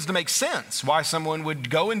it begins to make sense why someone would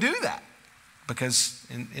go and do that. Because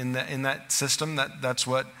in that system, that's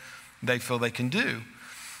what they feel they can do.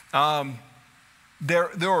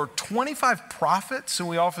 There are 25 prophets, and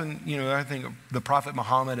we often, I think of the prophet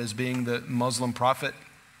Muhammad as being the Muslim prophet.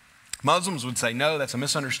 Muslims would say, no, that's a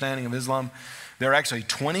misunderstanding of Islam. There are actually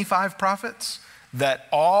 25 prophets that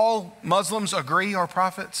all Muslims agree are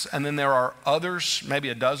prophets, and then there are others, maybe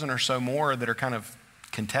a dozen or so more, that are kind of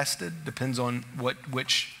contested, depends on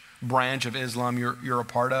which branch of Islam you're a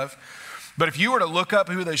part of. But if you were to look up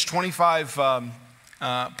who those 25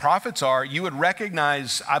 prophets are, you would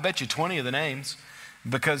recognize, I bet you 20 of the names,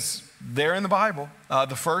 because they're in the Bible.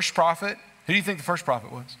 The first prophet, who do you think the first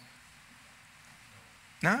prophet was?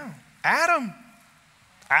 No, Adam.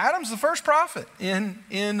 Adam's the first prophet in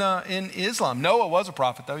Islam. Noah was a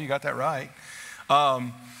prophet, though. You got that right.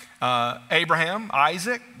 Abraham,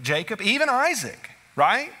 Isaac, Jacob, even Isaac,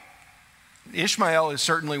 right? Ishmael is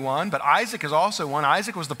certainly one, but Isaac is also one.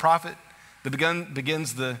 Isaac was the prophet that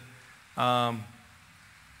begins the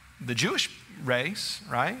Jewish race,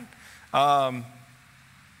 right?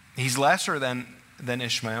 He's lesser than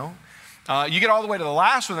Ishmael. You get all the way to the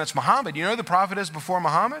last one, that's Muhammad. You know who the prophet is before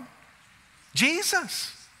Muhammad?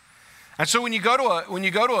 Jesus. And so when you go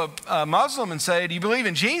to a Muslim and say, do you believe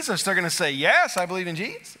in Jesus? They're going to say, yes, I believe in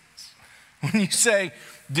Jesus. When you say,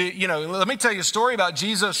 let me tell you a story about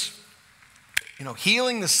Jesus,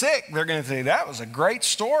 healing the sick, they're going to say, that was a great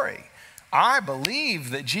story. I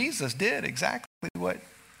believe that Jesus did exactly what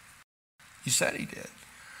you said he did.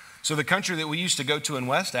 So the country that we used to go to in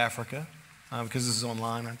West Africa, because this is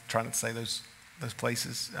online, I'm trying to say those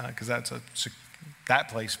places, because that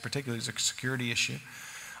place particularly is a security issue.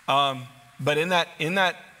 But in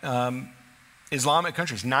that Islamic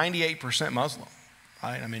country, it's 98% Muslim,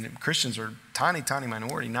 right? I mean, Christians are tiny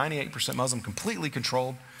minority, 98% Muslim, completely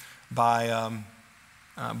controlled by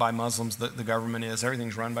Muslims. The government is,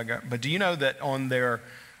 everything's run by government. But do you know that on their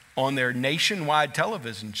nationwide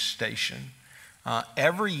television station,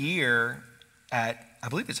 every year I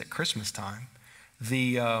believe it's at Christmas time,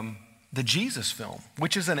 the Jesus film,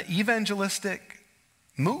 which is an evangelistic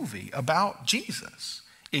movie about Jesus,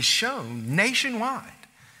 is shown nationwide.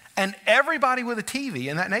 And everybody with a TV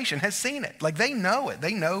in that nation has seen it. Like, they know it.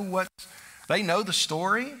 They know the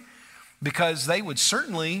story, because they would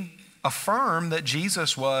certainly affirm that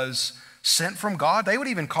Jesus was sent from God. They would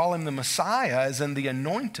even call him the Messiah, as in the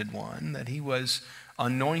anointed one, that he was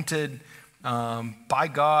anointed by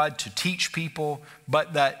God to teach people,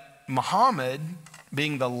 but that Muhammad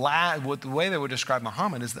being the way they would describe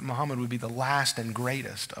Muhammad is that Muhammad would be the last and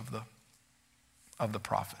greatest of the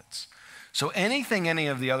prophets. So anything any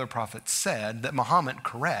of the other prophets said that Muhammad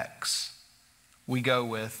corrects,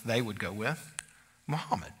 they would go with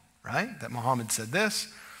Muhammad, right? That Muhammad said this,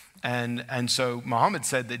 and so Muhammad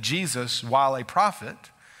said that Jesus, while a prophet,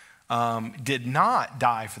 did not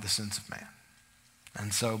die for the sins of man.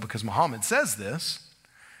 And so because Muhammad says this,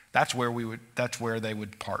 that's where they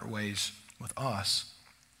would part ways with us.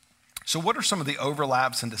 So what are some of the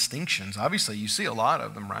overlaps and distinctions? Obviously, you see a lot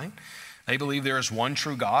of them, right? They believe there is one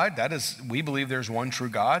true God. We believe there's one true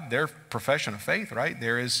God. Their profession of faith, right?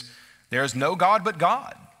 There is no God but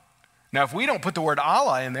God. Now, if we don't put the word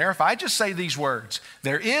Allah in there, if I just say these words,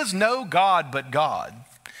 there is no God but God,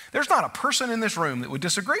 there's not a person in this room that would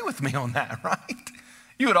disagree with me on that, right?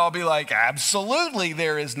 You would all be like, absolutely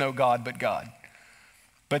there is no God but God.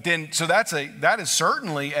 But then, so that is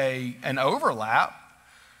certainly an overlap.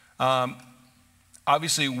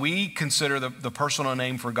 Obviously, we consider the personal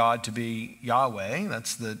name for God to be Yahweh.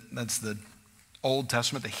 That's the Old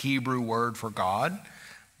Testament, the Hebrew word for God.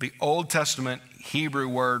 The Old Testament Hebrew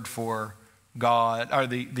word for God, or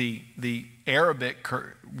the Arabic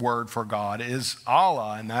word for God is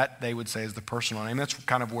Allah, and that they would say is the personal name. That's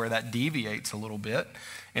kind of where that deviates a little bit,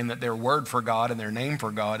 in that their word for God and their name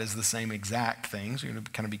for God is the same exact thing. So you're going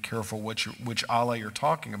to kind of be careful which Allah you're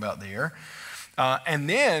talking about there. And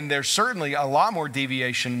then there's certainly a lot more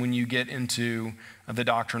deviation when you get into the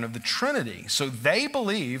doctrine of the Trinity. So they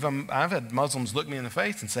believe, I've had Muslims look me in the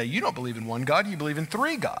face and say, you don't believe in one God, you believe in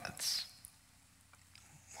three gods.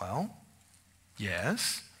 Well,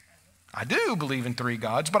 Yes, I do believe in three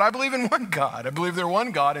gods, but I believe in one God. I believe they're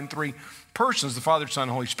one God in three persons, the Father, Son,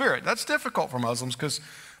 and Holy Spirit. That's difficult for Muslims because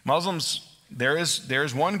Muslims, there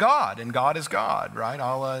is one God, and God is God, right?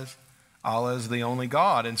 Allah is the only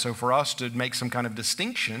God. And so for us to make some kind of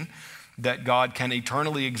distinction that God can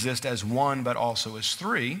eternally exist as one but also as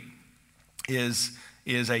three is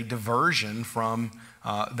a diversion from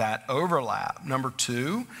that overlap. Number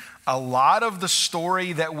two, a lot of the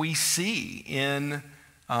story that we see in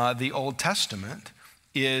the Old Testament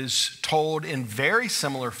is told in very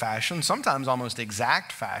similar fashion, sometimes almost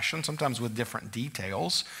exact fashion, sometimes with different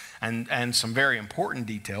details and some very important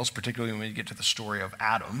details, particularly when you get to the story of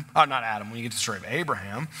Adam. Not Adam, when you get to the story of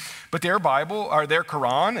Abraham. But their Bible, or their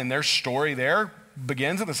Quran and their story there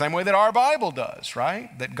begins in the same way that our Bible does,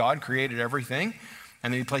 right? That God created everything,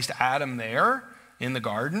 and then he placed Adam there in the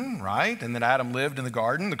garden, right? And that Adam lived in the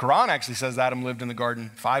garden. The Quran actually says Adam lived in the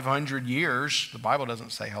garden 500 years. The Bible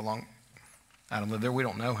doesn't say how long Adam lived there. We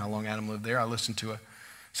don't know how long Adam lived there. I listened to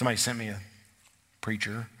somebody sent me a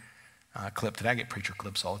preacher clip today. I get preacher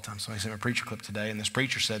clips all the time. Somebody sent me a preacher clip today, and this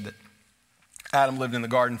preacher said that Adam lived in the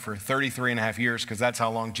garden for 33 and a half years because that's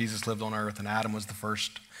how long Jesus lived on earth, and Adam was the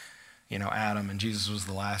first, Adam, and Jesus was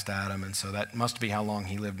the last Adam, and so that must be how long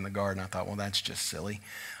he lived in the garden. I thought, well, that's just silly.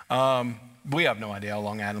 We have no idea how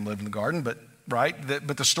long Adam lived in the garden, but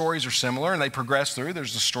the stories are similar, and they progress through.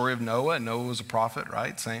 There's the story of Noah, and Noah was a prophet,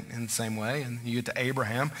 right? In the same way. And you get to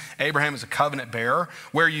Abraham. Abraham is a covenant bearer.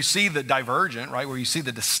 Where you see the divergent, right? Where you see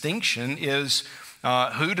the distinction is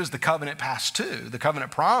who does the covenant pass to? The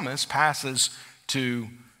covenant promise passes to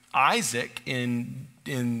Isaac in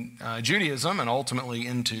Judaism and ultimately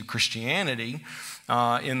into Christianity.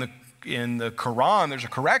 In the Quran, there's a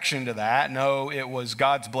correction to that. No, it was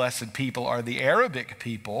God's blessed people are the Arabic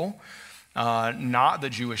people, not the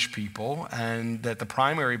Jewish people, and that the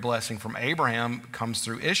primary blessing from Abraham comes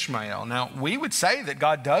through Ishmael. Now, we would say that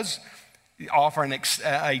God does offer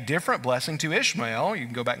a different blessing to Ishmael. You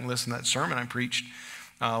can go back and listen to that sermon I preached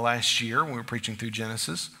last year when we were preaching through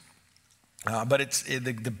Genesis. But it's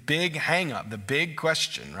the big hang-up, the big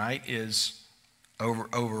question, right, is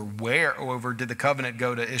over did the covenant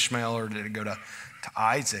go to Ishmael or did it go to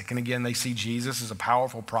Isaac? And again, they see Jesus as a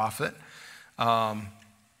powerful prophet, but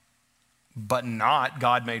not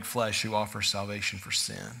God made flesh who offers salvation for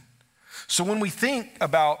sin. So when we think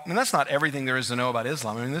about, and that's not everything there is to know about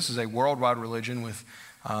Islam. I mean, this is a worldwide religion with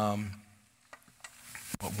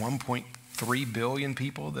 1.3 billion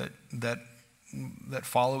people that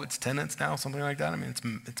follow its tenets now, something like that. I mean,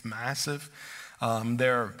 it's massive.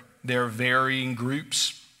 There are varying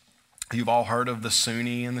groups. You've all heard of the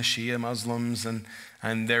Sunni and the Shia Muslims, and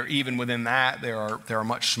there, even within that, there are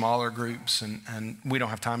much smaller groups, and we don't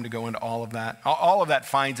have time to go into all of that. All of that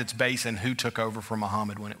finds its base in who took over from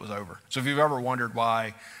Muhammad when it was over. So if you've ever wondered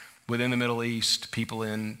why within the Middle East, people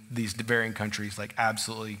in these varying countries like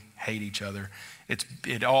absolutely hate each other,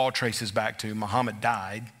 it all traces back to Muhammad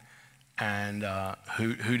died, and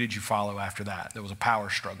who did you follow after that? There was a power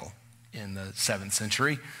struggle in the 7th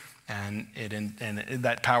century, and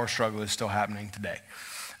that power struggle is still happening today.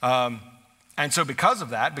 And so because of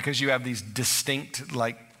that, because you have these distinct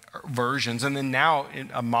versions, and then now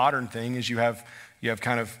a modern thing is you have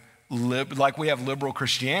kind of like we have liberal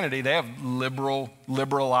Christianity, they have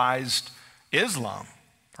liberalized Islam,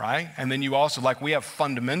 right? And then you also, we have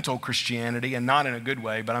fundamental Christianity, and not in a good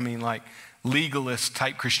way, but I mean like legalist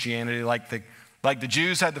type Christianity, like the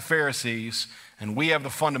Jews had the Pharisees, and we have the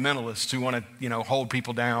fundamentalists who want to, hold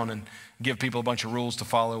people down and give people a bunch of rules to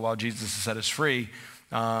follow while Jesus has set us free.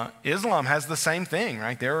 Islam has the same thing,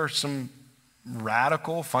 right? There are some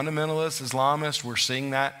radical fundamentalists, Islamists. We're seeing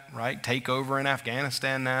that, right, take over in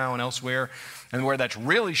Afghanistan now and elsewhere. And where that's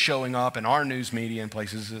really showing up in our news media and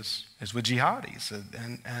places is with jihadis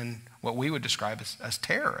and what we would describe as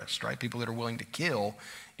terrorists, right? People that are willing to kill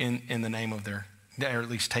in the name of or at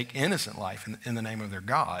least take innocent life in the name of their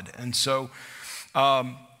God. And so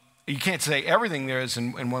you can't say everything there is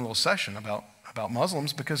in one little session about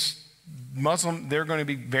Muslims, because they're going to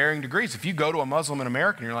be varying degrees. If you go to a Muslim in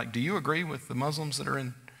America and you're like, do you agree with the Muslims that are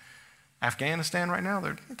in Afghanistan right now?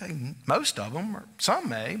 Most of them, or some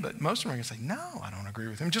may, but most of them are going to say, no, I don't agree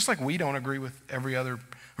with them. Just like we don't agree with every other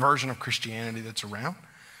version of Christianity that's around.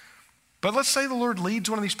 But let's say the Lord leads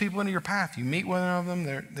one of these people into your path. You meet one of them,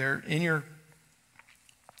 they're in your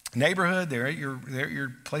neighborhood, they're at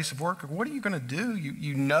your place of work. What are you going to do?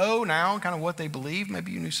 You know now kind of what they believe.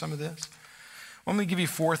 Maybe you knew some of this. Well, let me give you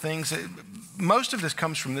 4 things. Most of this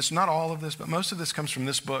comes from this, not all of this, but most of this comes from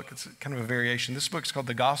this book. It's kind of a variation. This book is called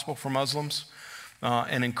The Gospel for Muslims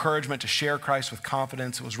an encouragement to share Christ with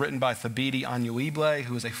confidence. It was written by Thabiti Anyueble,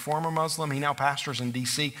 who is a former Muslim. He now pastors in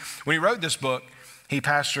D.C. When he wrote this book, he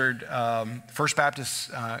pastored First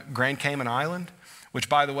Baptist Grand Cayman Island, which,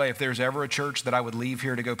 by the way, if there's ever a church that I would leave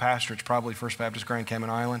here to go pastor, it's probably First Baptist Grand Cayman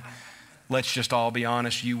Island. Let's just all be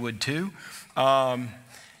honest, you would too.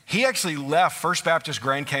 He actually left First Baptist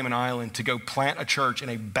Grand Cayman Island to go plant a church in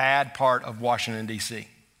a bad part of Washington, D.C.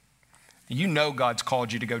 You know God's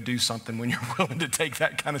called you to go do something when you're willing to take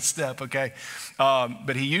that kind of step, okay?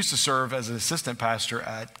 But he used to serve as an assistant pastor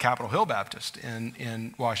at Capitol Hill Baptist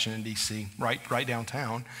in Washington, D.C., right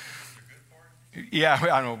downtown. Yeah,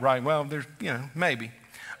 I know, right. Well, there's, maybe.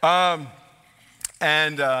 So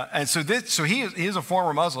he is a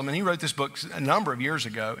former Muslim, and he wrote this book a number of years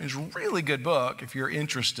ago. It's a really good book if you're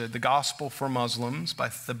interested. The Gospel for Muslims by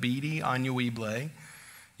Thabiti Anyueble.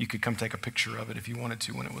 You could come take a picture of it if you wanted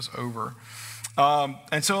to when it was over.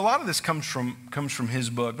 And so a lot of this comes from his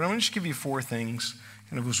book. But I'm going to just give you 4 things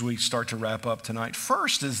kind of as we start to wrap up tonight.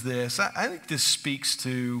 First is this. I think this speaks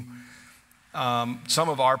to some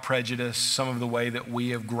of our prejudice, some of the way that we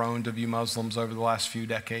have grown to view Muslims over the last few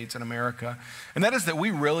decades in America. And that is that we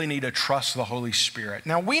really need to trust the Holy Spirit.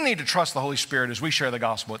 Now, we need to trust the Holy Spirit as we share the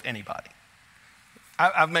gospel with anybody.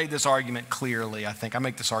 I've made this argument clearly. I think I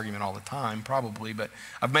make this argument all the time, probably, but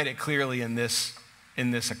I've made it clearly in this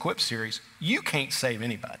Equip series. You can't save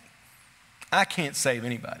anybody. I can't save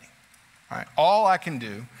anybody. All right. All I can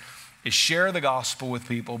do is share the gospel with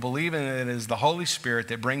people, believing that it is the Holy Spirit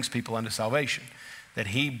that brings people into salvation, that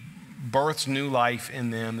he births new life in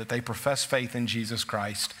them, that they profess faith in Jesus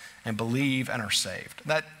Christ and believe and are saved.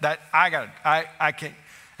 I can't.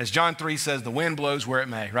 As John 3 says, the wind blows where it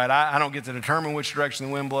may, right? I don't get to determine which direction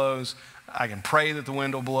the wind blows. I can pray that the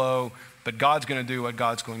wind will blow, but God's going to do what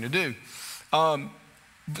God's going to do.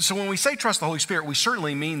 So when we say trust the Holy Spirit, we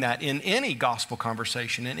certainly mean that in any gospel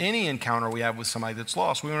conversation, in any encounter we have with somebody that's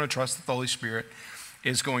lost. We want to trust that the Holy Spirit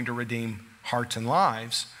is going to redeem hearts and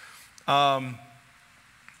lives. But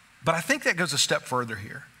I think that goes a step further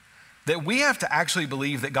here, that we have to actually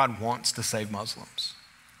believe that God wants to save Muslims.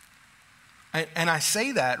 And I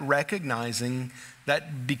say that recognizing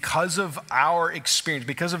that because of our experience,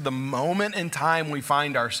 because of the moment in time we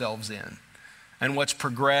find ourselves in, and what's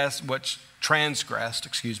transgressed,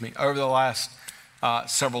 over the last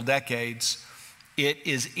several decades, it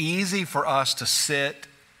is easy for us to sit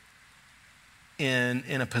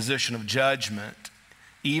in a position of judgment,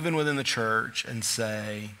 even within the church, and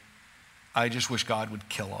say, I just wish God would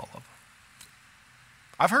kill all of them.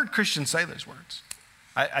 I've heard Christians say those words.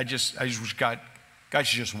 I just wish God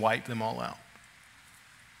should just wipe them all out.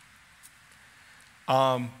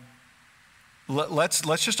 Let's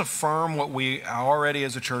just affirm what we already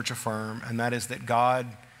as a church affirm, and that is that God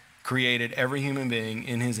created every human being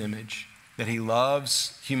in his image, that he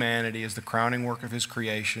loves humanity as the crowning work of his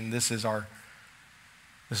creation. This is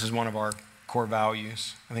one of our core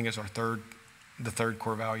values. I think it's the third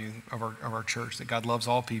core value of our church, that God loves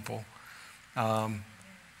all people.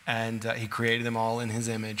 And he created them all in his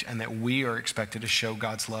image, and that we are expected to show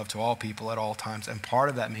God's love to all people at all times. And part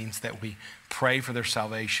of that means that we pray for their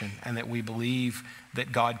salvation, and that we believe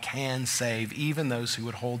that God can save even those who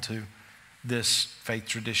would hold to this faith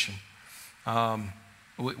tradition.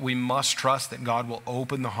 We must trust that God will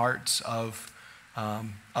open the hearts of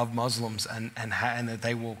Muslims and that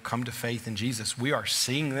they will come to faith in Jesus. We are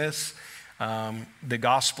seeing this. The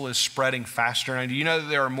gospel is spreading faster. And do you know that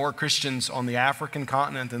there are more Christians on the African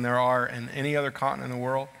continent than there are in any other continent in the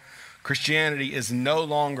world? Christianity is no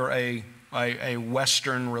longer a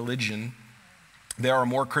Western religion. There are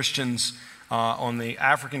more Christians on the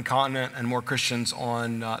African continent and more Christians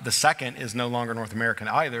on, the second is no longer North American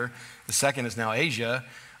either. The second is now Asia.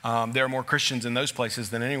 There are more Christians in those places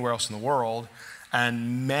than anywhere else in the world.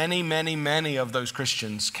 And many, many, many of those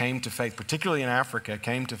Christians came to faith, particularly in Africa,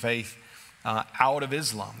 came to faith out of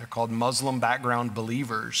Islam. They're called Muslim background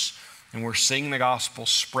believers. And we're seeing the gospel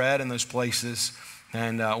spread in those places.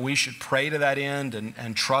 And we should pray to that end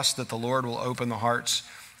and trust that the Lord will open the hearts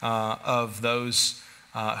of those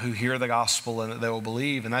who hear the gospel and that they will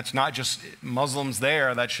believe. And that's not just Muslims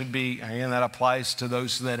there. That should be, again, that applies to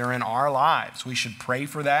those that are in our lives. We should pray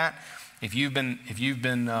for that. If you've been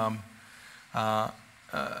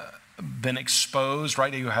exposed,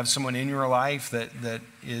 right? You have someone in your life that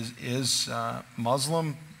is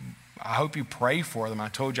Muslim, I hope you pray for them. I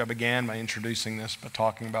told you I began by introducing this by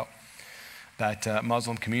talking about that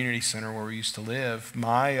Muslim community center where we used to live.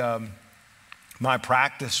 My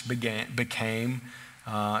practice became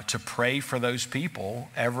to pray for those people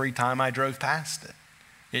every time I drove past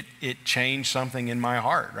it. It changed something in my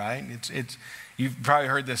heart, right? It's You've probably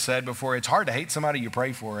heard this said before. It's hard to hate somebody you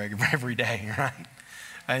pray for every day, right?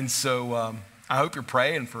 And so I hope you're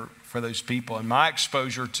praying for those people. And my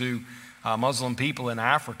exposure to Muslim people in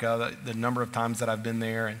Africa, the number of times that I've been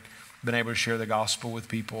there and been able to share the gospel with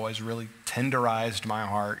people has really tenderized my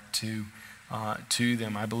heart to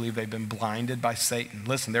them. I believe they've been blinded by Satan.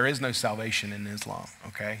 Listen, there is no salvation in Islam,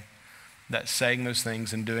 okay? That saying those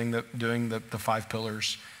things and doing the 5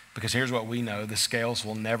 pillars, because here's what we know: the scales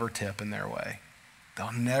will never tip in their way.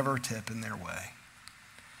 They'll never tip in their way.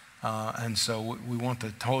 And so we want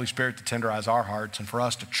the Holy Spirit to tenderize our hearts and for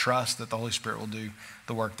us to trust that the Holy Spirit will do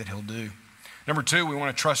the work that he'll do. Number 2, we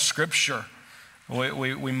want to trust Scripture.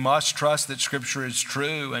 We must trust that Scripture is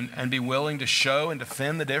true and be willing to show and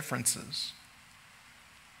defend the differences.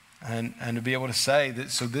 And to be able to say that,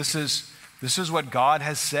 so this is what God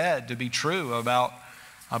has said to be true about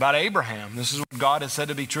Abraham. This is what God has said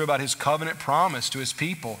to be true about his covenant promise to his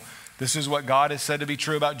people. This is what God has said to be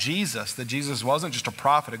true about Jesus, that Jesus wasn't just a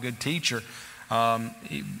prophet, a good teacher.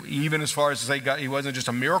 Even as far as to say God, he wasn't just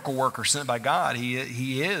a miracle worker sent by God.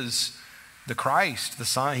 He is the Christ, the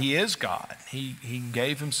Son. He is God. He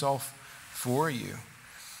gave himself for you.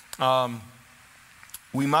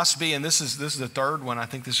 We must be, and this is the third one. I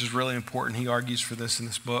think this is really important. He argues for this in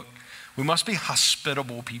this book. We must be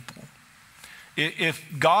hospitable people. If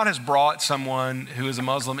God has brought someone who is a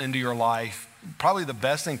Muslim into your life, probably the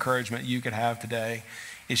best encouragement you could have today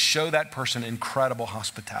is show that person incredible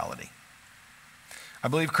hospitality. I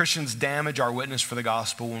believe Christians damage our witness for the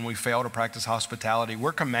gospel when we fail to practice hospitality.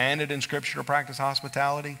 We're commanded in Scripture to practice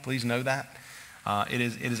hospitality. Please know that. It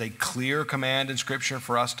is a clear command in Scripture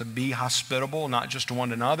for us to be hospitable, not just to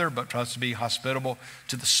one another, but for us to be hospitable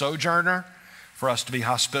to the sojourner, for us to be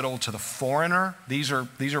hospitable to the foreigner. These are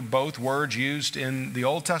both words used in the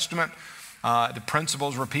Old Testament. The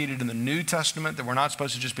principles repeated in the New Testament, that we're not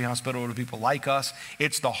supposed to just be hospitable to people like us.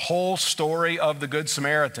 It's the whole story of the Good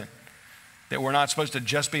Samaritan, that we're not supposed to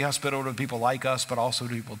just be hospitable to people like us, but also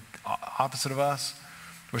to people opposite of us.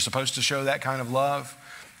 We're supposed to show that kind of love.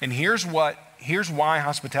 And here's why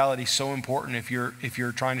hospitality is so important if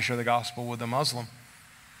you're trying to share the gospel with a Muslim.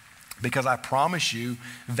 Because I promise you,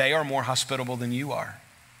 they are more hospitable than you are.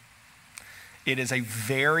 It is a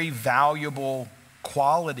very valuable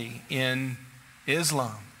quality in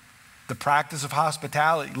Islam, the practice of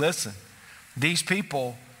hospitality. Listen, these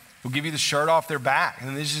people will give you the shirt off their back,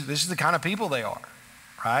 and this is the kind of people they are,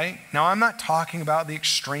 right? Now, I'm not talking about the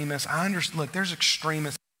extremists. Look, there's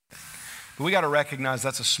extremists, but we got to recognize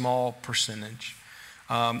that's a small percentage.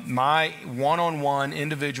 My one-on-one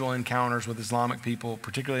individual encounters with Islamic people,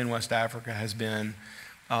 particularly in West Africa, has been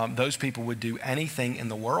those people would do anything in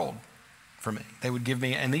the world for me. They would give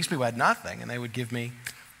me, and these people had nothing, and they would give me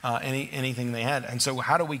anything they had. And so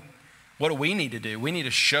what do we need to do? We need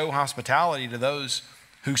to show hospitality to those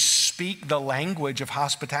who speak the language of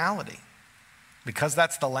hospitality. Because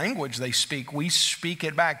that's the language they speak, we speak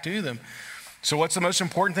it back to them. So what's the most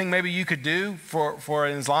important thing maybe you could do for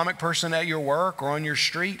an Islamic person at your work or on your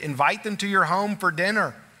street? Invite them to your home for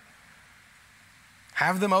dinner.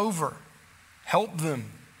 Have them over. Help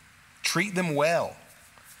them. Treat them well.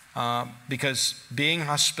 Because being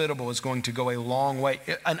hospitable is going to go a long way.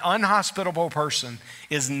 An unhospitable person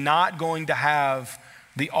is not going to have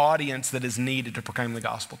the audience that is needed to proclaim the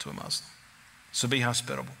gospel to a Muslim. So be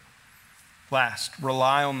hospitable. Last,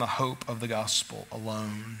 rely on the hope of the gospel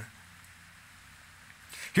alone.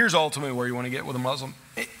 Here's ultimately where you want to get with a Muslim.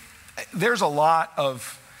 There's a lot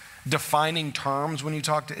of defining terms when you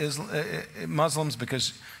talk to Muslims,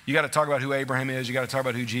 because you got to talk about who Abraham is, you got to talk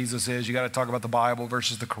about who Jesus is, you got to talk about the Bible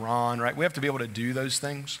versus the Quran, right? We have to be able to do those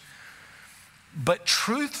things. But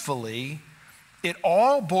truthfully, it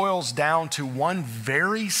all boils down to one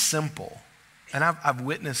very simple, and I've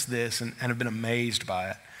witnessed this and have been amazed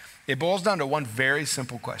by it. It boils down to one very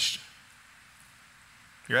simple question.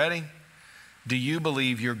 You ready? Do you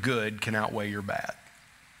believe your good can outweigh your bad?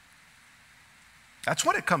 That's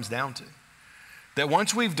what it comes down to. That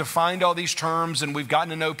once we've defined all these terms and we've gotten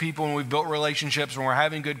to know people and we've built relationships and we're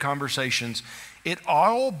having good conversations, it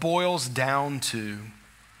all boils down to,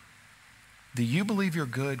 do you believe your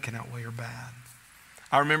good can outweigh your bad?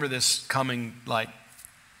 I remember this coming like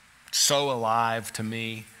so alive to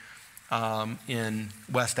me in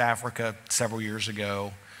West Africa several years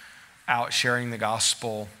ago, out sharing the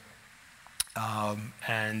gospel.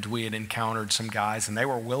 And we had encountered some guys and they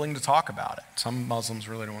were willing to talk about it. Some Muslims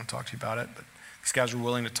really don't want to talk to you about it, but these guys were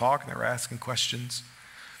willing to talk and they were asking questions.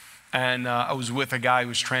 And I was with a guy who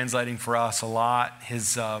was translating for us a lot.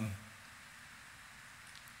 His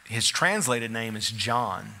translated name is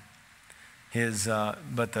John.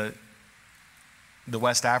 But in the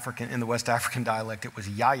West African dialect, it was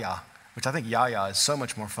Yahya, which I think Yahya is so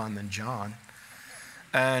much more fun than John.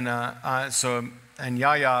 And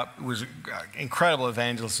Yahya was an incredible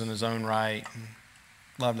evangelist in his own right.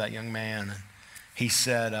 Loved that young man. And he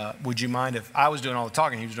said, would you mind if I was doing all the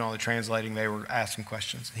talking, he was doing all the translating, they were asking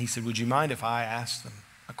questions. And he said, would you mind if I asked them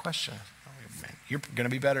a question? Oh, man, you're going to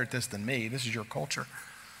be better at this than me. This is your culture.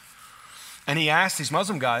 And he asked these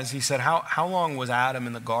Muslim guys, he said, how long was Adam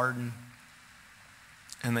in the garden?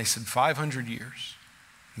 And they said, 500 years.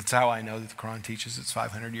 That's how I know that the Quran teaches it's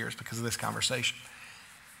 500 years, because of this conversation.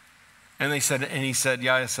 And he said,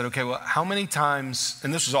 Yahya said, okay, well, how many times,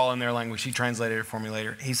 and this was all in their language, he translated it for me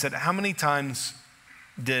later. He said, how many times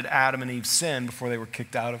did Adam and Eve sin before they were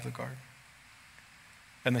kicked out of the garden?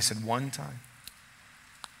 And they said, one time.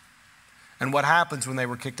 And what happens when they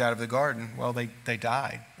were kicked out of the garden? Well, they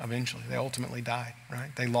died eventually. They ultimately died,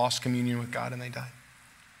 right? They lost communion with God and they died.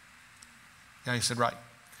 Yeah, he said, right.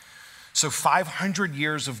 So 500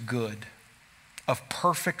 years of good, of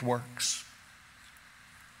perfect works,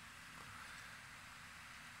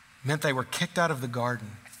 meant they were kicked out of the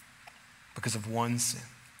garden because of one sin.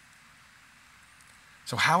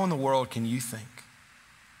 So how in the world can you think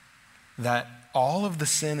that all of the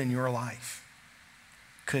sin in your life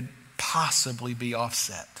could possibly be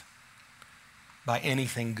offset by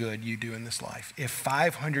anything good you do in this life if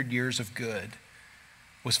 500 years of good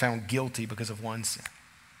was found guilty because of one sin?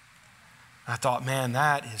 I thought, man,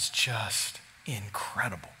 that is just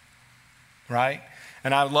incredible, right?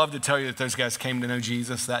 And I would love to tell you that those guys came to know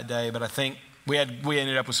Jesus that day, but I think we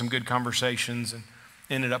ended up with some good conversations and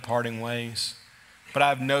ended up parting ways. But I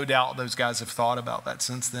have no doubt those guys have thought about that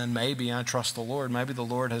since then. Maybe, I trust the Lord, maybe the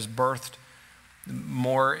Lord has birthed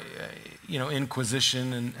more,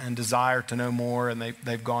 inquisition and desire to know more, and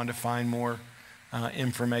they've gone to find more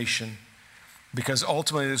information. Because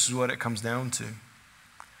ultimately, this is what it comes down to.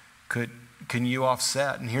 Can you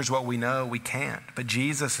offset? And here's what we know, we can't. But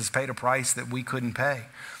Jesus has paid a price that we couldn't pay.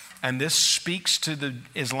 And this speaks to the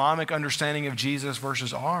Islamic understanding of Jesus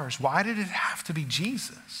versus ours. Why did it have to be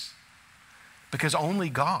Jesus? Because only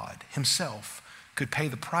God himself could pay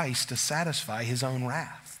the price to satisfy his own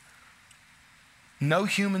wrath. No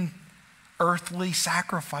human earthly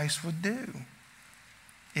sacrifice would do.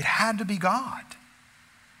 It had to be God.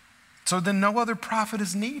 So then no other prophet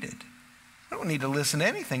is needed. I don't need to listen to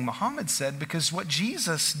anything Muhammad said, because what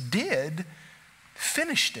Jesus did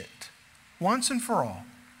finished it once and for all.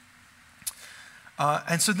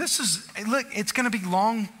 And so this is, look, it's going to be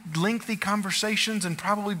long, lengthy conversations and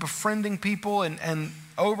probably befriending people and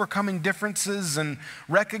overcoming differences and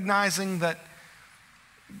recognizing that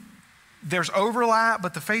there's overlap,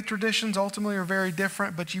 but the faith traditions ultimately are very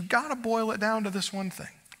different. But you've got to boil it down to this one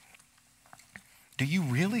thing. Do you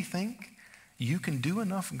really think you can do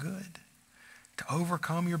enough good to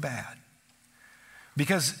overcome your bad?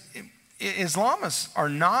 Because Islamists are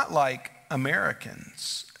not like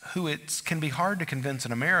Americans, who it can be hard to convince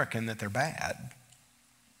an American that they're bad.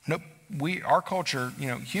 Nope. Our culture,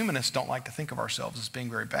 humanists don't like to think of ourselves as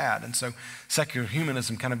being very bad. And so secular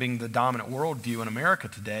humanism kind of being the dominant worldview in America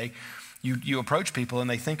today, you approach people and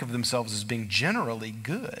they think of themselves as being generally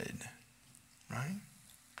good, right?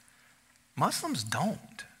 Muslims don't.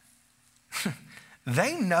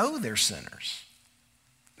 They know they're sinners.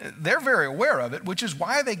 They're very aware of it, which is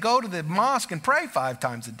why they go to the mosque and pray 5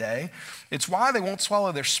 times a day. It's why they won't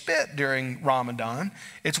swallow their spit during Ramadan.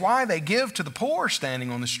 It's why they give to the poor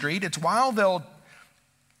standing on the street. It's why they'll,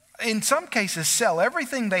 in some cases, sell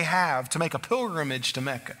everything they have to make a pilgrimage to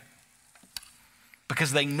Mecca,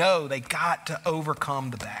 because they know they got to overcome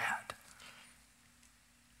the bad.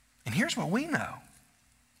 And here's what we know.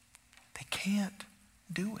 They can't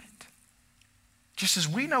do it. Just as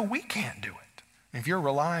we know we can't do it. If you're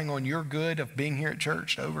relying on your good of being here at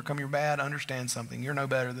church to overcome your bad, understand something. You're no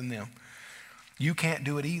better than them. You can't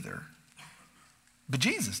do it either. But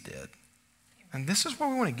Jesus did. And this is where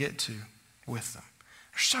we want to get to with them.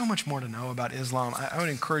 There's so much more to know about Islam. I would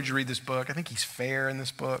encourage you to read this book. I think he's fair in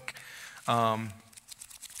this book. And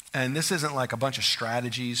this isn't like a bunch of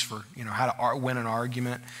strategies for how to win an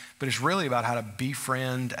argument, but it's really about how to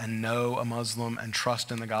befriend and know a Muslim and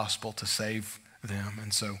trust in the gospel to save them.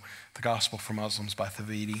 And so The Gospel for Muslims by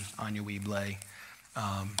Thaviti Anyawibble.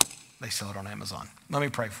 They sell it on Amazon. Let me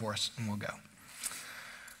pray for us and we'll go.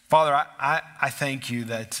 Father, I thank you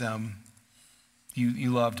that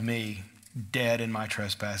you loved me dead in my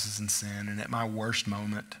trespasses and sin, and at my worst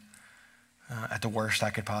moment, at the worst I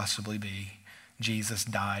could possibly be, Jesus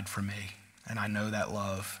died for me. And I know that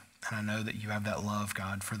love, and I know that you have that love,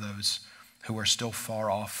 God, for those who are still far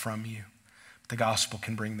off from you. the gospel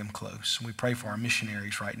can bring them close. And we pray for our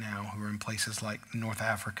missionaries right now who are in places like North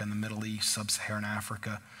Africa and the Middle East, Sub-Saharan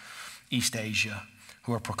Africa, East Asia,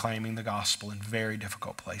 who are proclaiming the gospel in very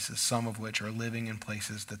difficult places, some of which are living in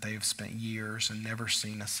places that they have spent years and never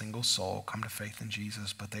seen a single soul come to faith in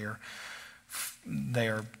Jesus, but they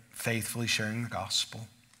are faithfully sharing the gospel.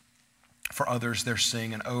 For others, they're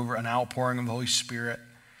seeing an outpouring of the Holy Spirit,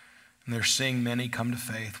 and they're seeing many come to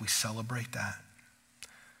faith. We celebrate that.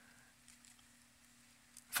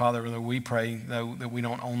 Father, we pray that we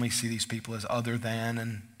don't only see these people as other than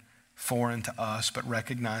and foreign to us, but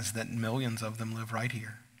recognize that millions of them live right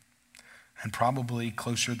here and probably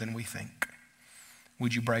closer than we think.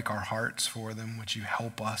 Would you break our hearts for them? Would you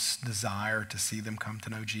help us desire to see them come to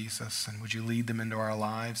know Jesus? And would you lead them into our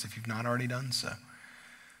lives if you've not already done so,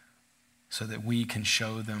 so that we can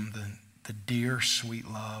show them the dear, sweet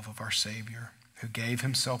love of our Savior, who gave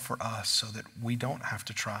himself for us so that we don't have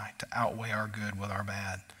to try to outweigh our good with our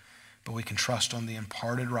bad, but we can trust on the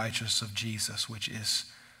imparted righteousness of Jesus, which is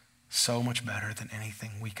so much better than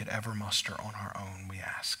anything we could ever muster on our own, we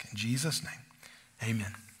ask. In Jesus' name,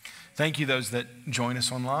 amen. Thank you, those that join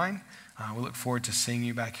us online. We look forward to seeing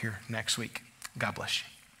you back here next week. God bless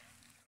you.